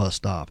from the bus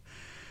stop.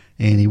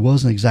 And he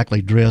wasn't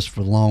exactly dressed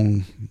for the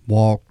long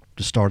walk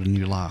to start a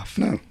new life.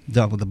 No.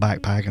 Dealt with a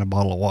backpack and a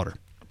bottle of water.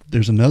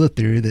 There's another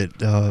theory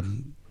that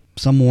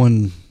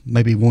someone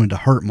maybe wanted to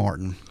hurt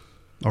Martin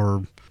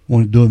or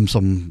wanted to do him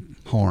some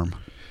harm.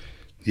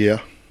 Yeah.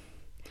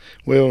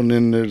 Well, and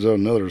then there's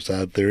another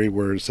side theory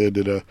where it said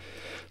that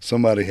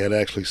somebody had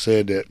actually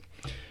said that,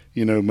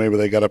 maybe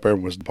they got up there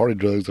with party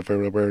drugs if they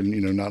were up there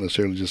and, not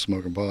necessarily just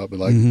smoking pot, but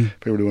like if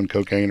they were doing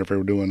cocaine or if they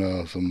were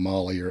doing some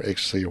Molly or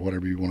ecstasy or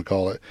whatever you want to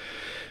call it.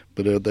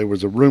 But there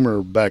was a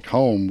rumor back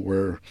home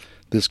where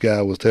this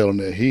guy was telling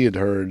that he had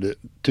heard that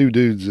two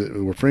dudes that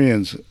were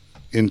friends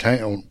in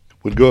town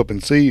would go up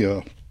and see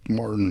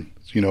Martin,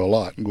 a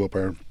lot and go up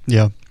there.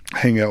 Yeah.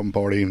 Hang out and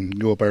party and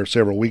go up there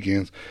several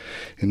weekends.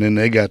 And then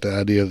they got the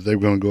idea that they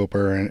were going to go up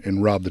there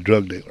and rob the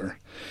drug dealer.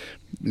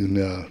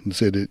 And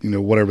said that,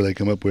 whatever they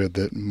come up with,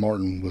 that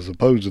Martin was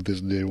opposed to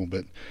this deal,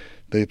 but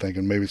they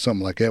thinking maybe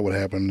something like that would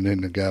happen, and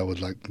then the guy would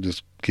like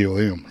just kill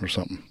him or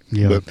something.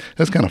 Yeah. But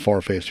that's kind of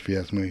far-fetched if you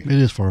ask me. It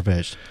is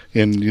far-fetched.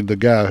 And the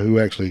guy who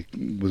actually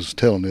was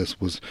telling this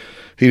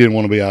he didn't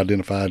want to be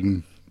identified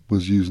and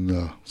was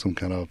using some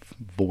kind of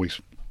voice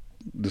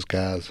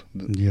disguise,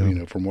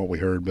 from what we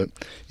heard. But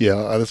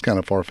yeah, that's kind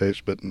of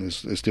far-fetched, but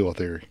it's still a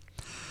theory.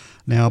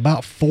 Now,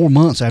 about 4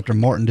 months after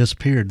Martin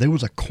disappeared, there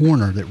was a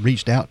coroner that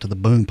reached out to the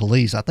Boone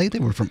police. I think they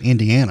were from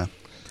Indiana,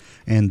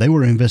 and they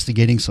were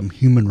investigating some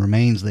human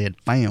remains they had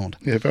found.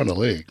 Yeah, they found a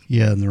leg.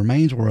 Yeah, and the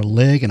remains were a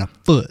leg and a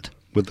foot.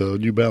 With a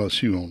New Balance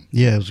shoe on.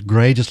 Yeah, it was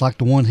gray, just like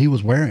the one he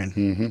was wearing.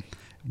 Mm-hmm.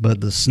 But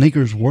the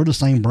sneakers were the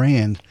same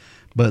brand,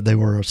 but they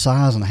were a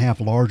size and a half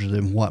larger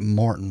than what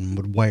Martin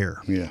would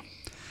wear. Yeah.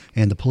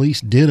 And the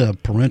police did a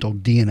parental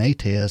DNA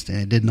test,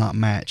 and it did not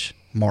match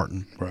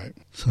Martin. Right.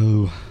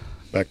 So...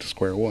 Back to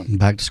square one.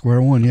 Back to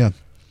square one, yeah.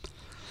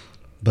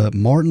 But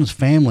Martin's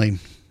family,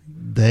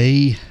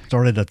 they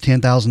started a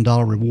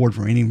 $10,000 reward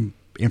for any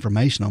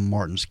information on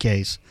Martin's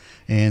case.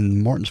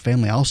 And Martin's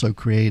family also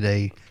created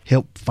a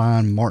Help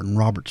Find Martin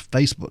Roberts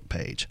Facebook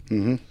page.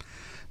 Mm-hmm.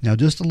 Now,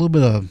 just a little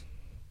bit of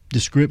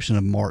description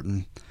of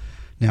Martin.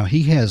 Now,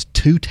 he has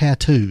 2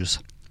 tattoos,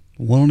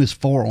 one on his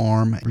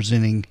forearm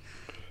representing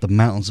the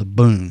mountains of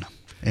Boone.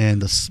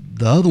 And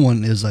the other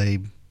one is a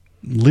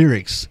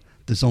lyrics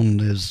that's on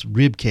his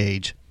rib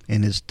cage,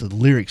 and it's the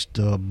lyrics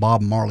to a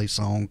Bob Marley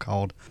song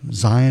called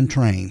Zion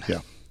Train. Yeah.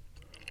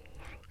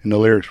 And the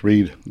lyrics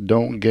read,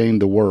 "Don't gain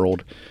the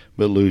world,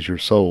 but lose your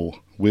soul.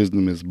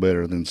 Wisdom is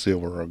better than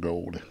silver or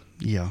gold."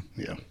 Yeah.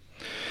 Yeah.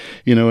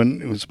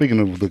 And speaking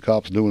of the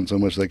cops doing so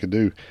much they could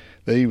do,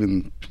 they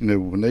even,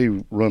 when they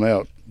run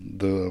out,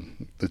 the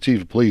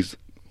chief of police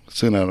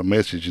sent out a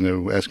message,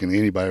 asking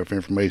anybody for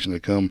information to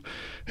come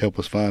help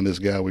us find this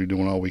guy. We're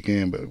doing all we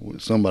can,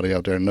 but somebody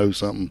out there knows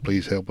something,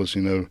 please help us.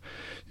 You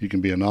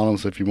can be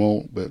anonymous if you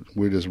want, but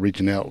we're just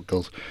reaching out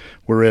because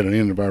we're at an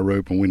end of our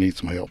rope and we need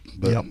some help.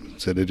 But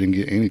said they didn't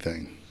get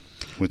anything,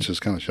 which is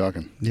kind of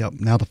shocking. Yep.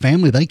 Now the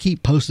family, they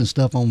keep posting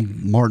stuff on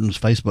Martin's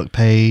Facebook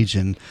page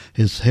and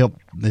his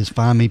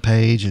Find Me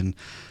page, and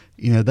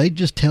they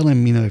just tell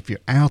him, if you're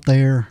out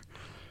there,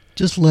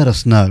 just let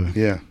us know.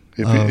 Yeah.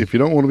 If you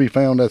don't want to be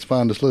found, that's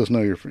fine. Just let us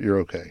know you're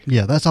okay.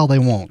 Yeah, that's all they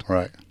want.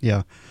 Right.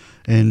 Yeah,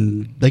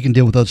 and they can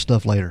deal with other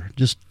stuff later.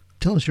 Just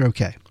tell us you're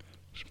okay.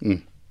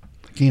 Mm.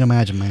 Can't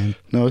imagine, man.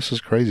 No, this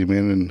is crazy,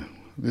 man, and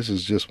this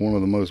is just one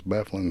of the most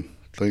baffling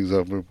things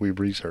that we've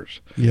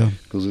researched. Yeah.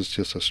 Because it's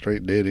just a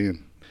straight dead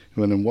end.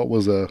 And then what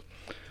was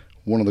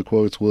one of the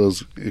quotes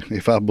was,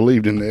 "If I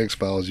believed in the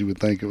X-Files, you would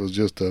think it was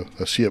just a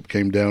ship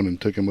came down and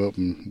took him up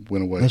and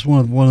went away." That's one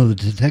of the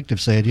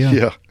detectives said. Yeah.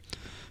 Yeah.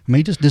 I mean,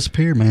 he just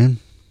disappeared, man.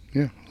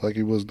 Yeah, like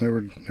he was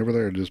never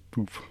there, just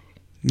poof.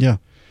 Yeah.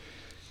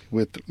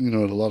 With, a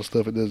lot of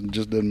stuff, it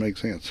just doesn't make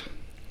sense.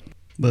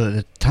 But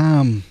at the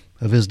time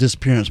of his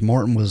disappearance,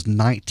 Martin was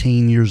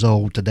 19 years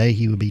old. Today,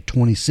 he would be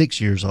 26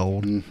 years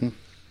old. Mm-hmm.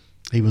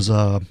 He was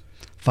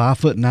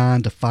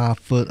 5'9" to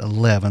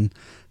 5'11".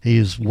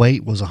 His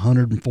weight was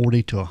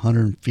 140 to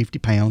 150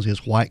 pounds. He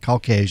was white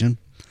Caucasian.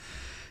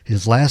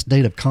 His last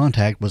date of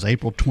contact was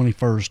April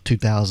 21st,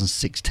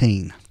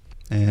 2016.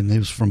 and it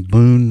was from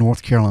Boone,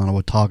 North Carolina,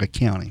 Watauga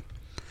County.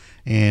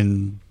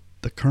 And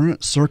the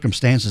current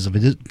circumstances of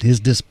his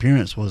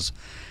disappearance was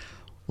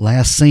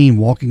last seen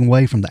walking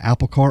away from the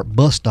Apple Cart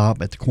bus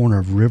stop at the corner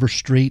of River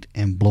Street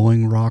and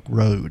Blowing Rock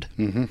Road.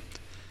 Mm-hmm.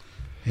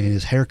 And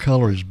his hair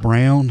color is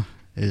brown,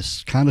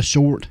 is kind of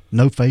short,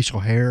 no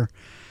facial hair.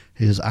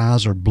 His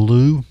eyes are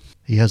blue.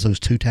 He has those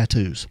 2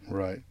 tattoos.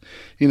 Right.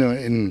 You know,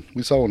 and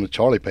we saw on the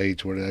Charlie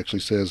page where it actually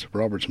says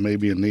Roberts may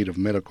be in need of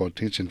medical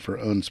attention for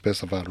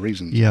unspecified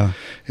reasons. Yeah.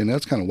 And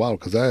that's kind of wild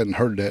because I hadn't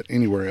heard that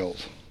anywhere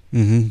else.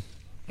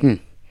 Mm-hmm.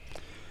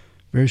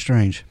 Very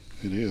strange.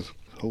 It is.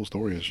 The whole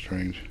story is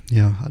strange.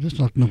 Yeah, I just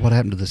don't know what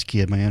happened to this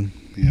kid, man.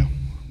 Yeah,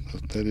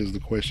 that is the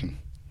question.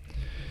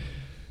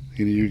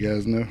 Any of you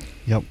guys know?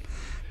 Yep.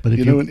 But if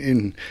you know,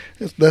 and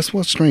that's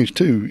what's strange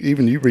too.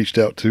 Even you reached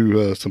out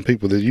to some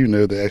people that you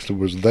know that actually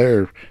was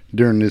there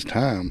during this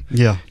time.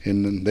 Yeah.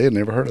 And they had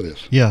never heard of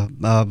this. Yeah,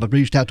 but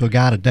reached out to a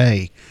guy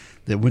today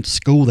that went to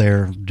school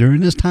there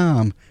during this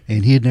time,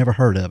 and he had never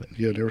heard of it.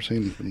 Yeah, never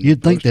seen it.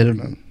 You'd think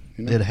that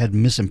it had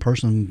missing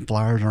person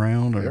flyers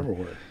around. Or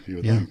everywhere, you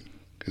would think.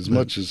 As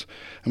much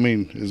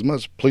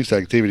police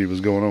activity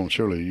was going on,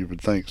 surely you would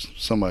think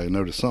somebody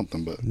noticed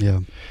something. But,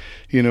 yeah,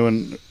 you know,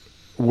 and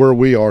where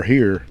we are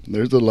here,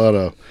 there's a lot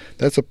of,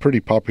 that's a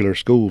pretty popular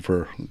school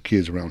for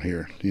kids around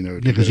here, you know. Yeah,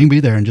 because you can be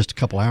there in just a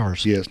couple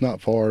hours. Yeah, it's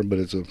not far, but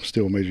it's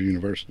still a major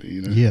university,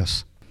 you know.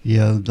 Yes.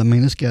 Yeah, I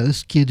mean, this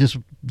kid just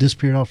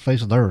disappeared off the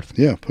face of the earth.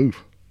 Yeah,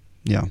 poof.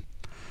 Yeah.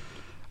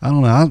 I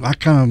don't know. I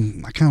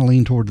kind of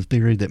lean toward the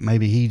theory that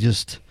maybe he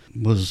just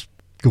was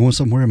going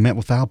somewhere and met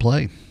with foul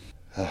play.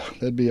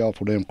 That'd be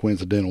awful damn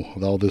coincidental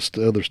with all this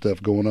other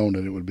stuff going on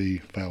that it would be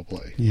foul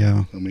play.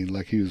 Yeah. I mean,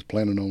 like he was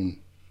planning on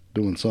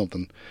doing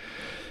something.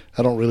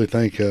 I really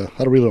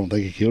don't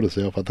think he killed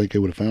himself. I think they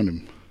would have found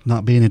him.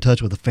 Not being in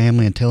touch with the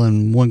family and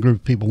telling one group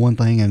of people one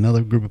thing and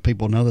another group of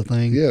people another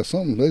thing. Yeah,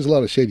 there's a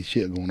lot of shady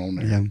shit going on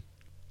there. Yeah.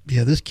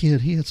 Yeah, this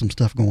kid, he had some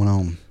stuff going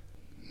on.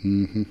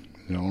 Mm-hmm.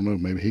 I don't know.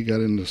 Maybe he got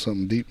into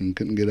something deep and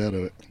couldn't get out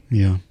of it.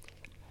 Yeah.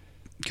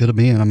 Could have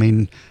been. I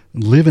mean,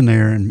 living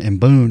there in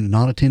Boone,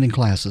 not attending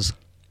classes.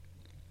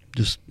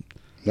 Just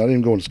not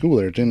even going to school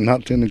there, not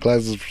attending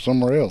classes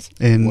somewhere else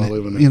and, while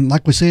living there. And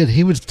like we said,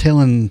 he was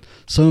telling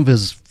some of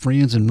his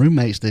friends and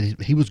roommates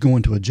that he was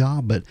going to a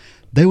job, but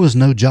there was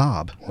no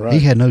job. Right.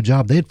 He had no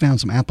job. They had found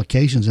some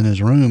applications in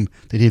his room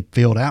that he had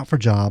filled out for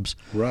jobs.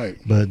 Right.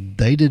 But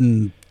they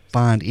didn't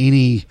find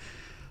any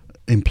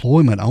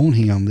employment on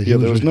him. There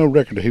was no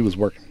record that he was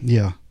working.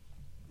 Yeah.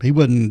 There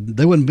wouldn't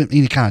been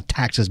any kind of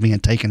taxes being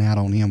taken out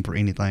on him for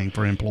anything,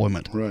 for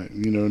employment. Right.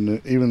 You know,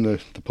 and even the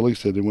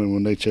police said that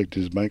when they checked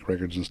his bank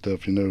records and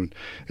stuff, you know,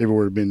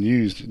 everywhere it had been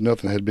used,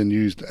 nothing had been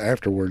used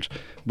afterwards.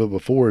 But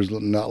before, it's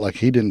not like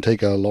he didn't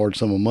take a large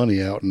sum of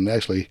money out, and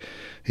actually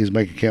his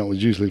bank account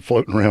was usually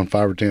floating around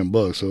 $5 or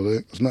 $10. So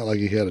it's not like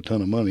he had a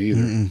ton of money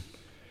either.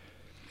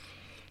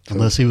 So,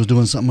 unless he was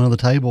doing something under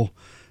the table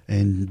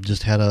and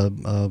just had a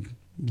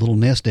little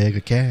nest egg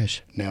of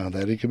cash. Now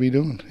that he could be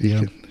doing.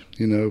 Yeah.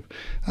 You know,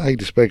 I hate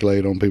to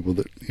speculate on people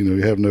that, you know,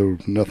 you have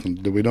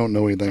nothing, that we don't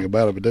know anything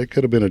about it, but there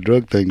could have been a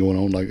drug thing going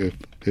on. Like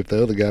if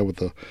the other guy with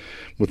the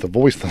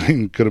voice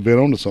thing could have been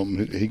onto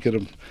something, he could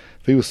have,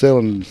 if he was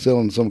selling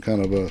some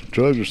kind of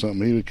drugs or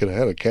something, he could have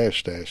had a cash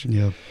stash.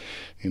 Yeah.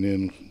 And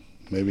then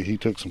maybe he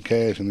took some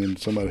cash, and then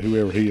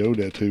whoever he owed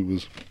that to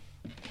was,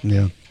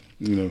 yeah,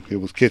 you know, it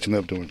was catching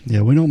up to him.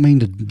 Yeah, we don't mean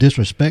to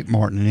disrespect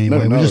Martin in any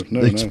way. We're just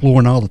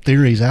exploring all the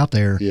theories out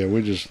there. Yeah,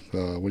 we're just,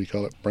 what do you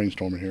call it,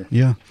 brainstorming here.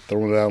 Yeah.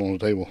 Throwing it out on the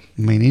table.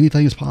 I mean,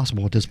 anything is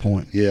possible at this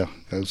point. Yeah,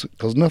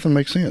 because nothing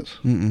makes sense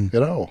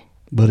at all.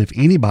 But if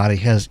anybody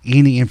has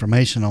any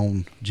information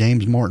on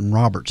James Martin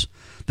Roberts,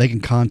 they can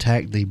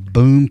contact the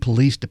Boone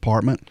Police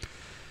Department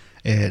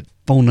at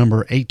phone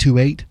number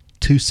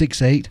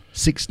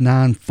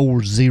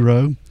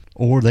 828-268-6940,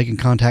 or they can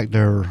contact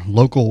their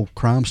local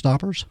Crime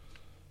Stoppers.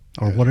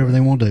 Or whatever they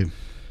want to do.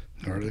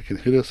 Or they can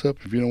hit us up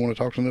if you don't want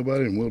to talk to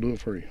nobody, and we'll do it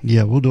for you.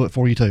 Yeah, we'll do it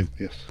for you too.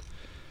 Yes.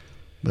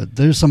 But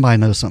there's somebody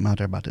knows something out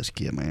there about this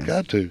kid, man.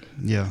 Got to.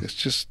 Yeah.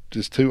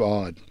 It's too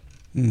odd.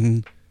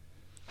 Mm-hmm.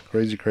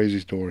 Crazy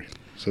story.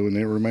 So, and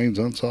it remains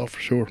unsolved for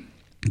sure.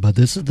 But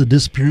this is the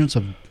disappearance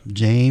of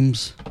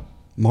James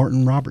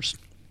Martin Roberts.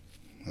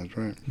 That's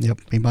right. Yep.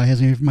 If anybody has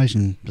any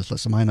information, just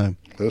let somebody know.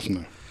 Let us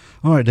know.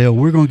 All right, Dale,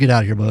 we're going to get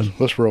out of here, bud.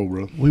 Let's roll,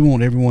 bro. We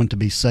want everyone to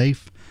be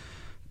safe.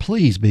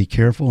 Please be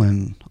careful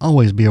and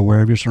always be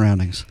aware of your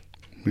surroundings.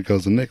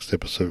 Because the next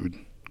episode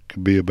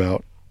could be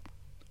about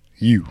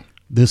you.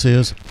 This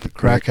is the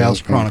Crack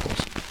House Chronicles.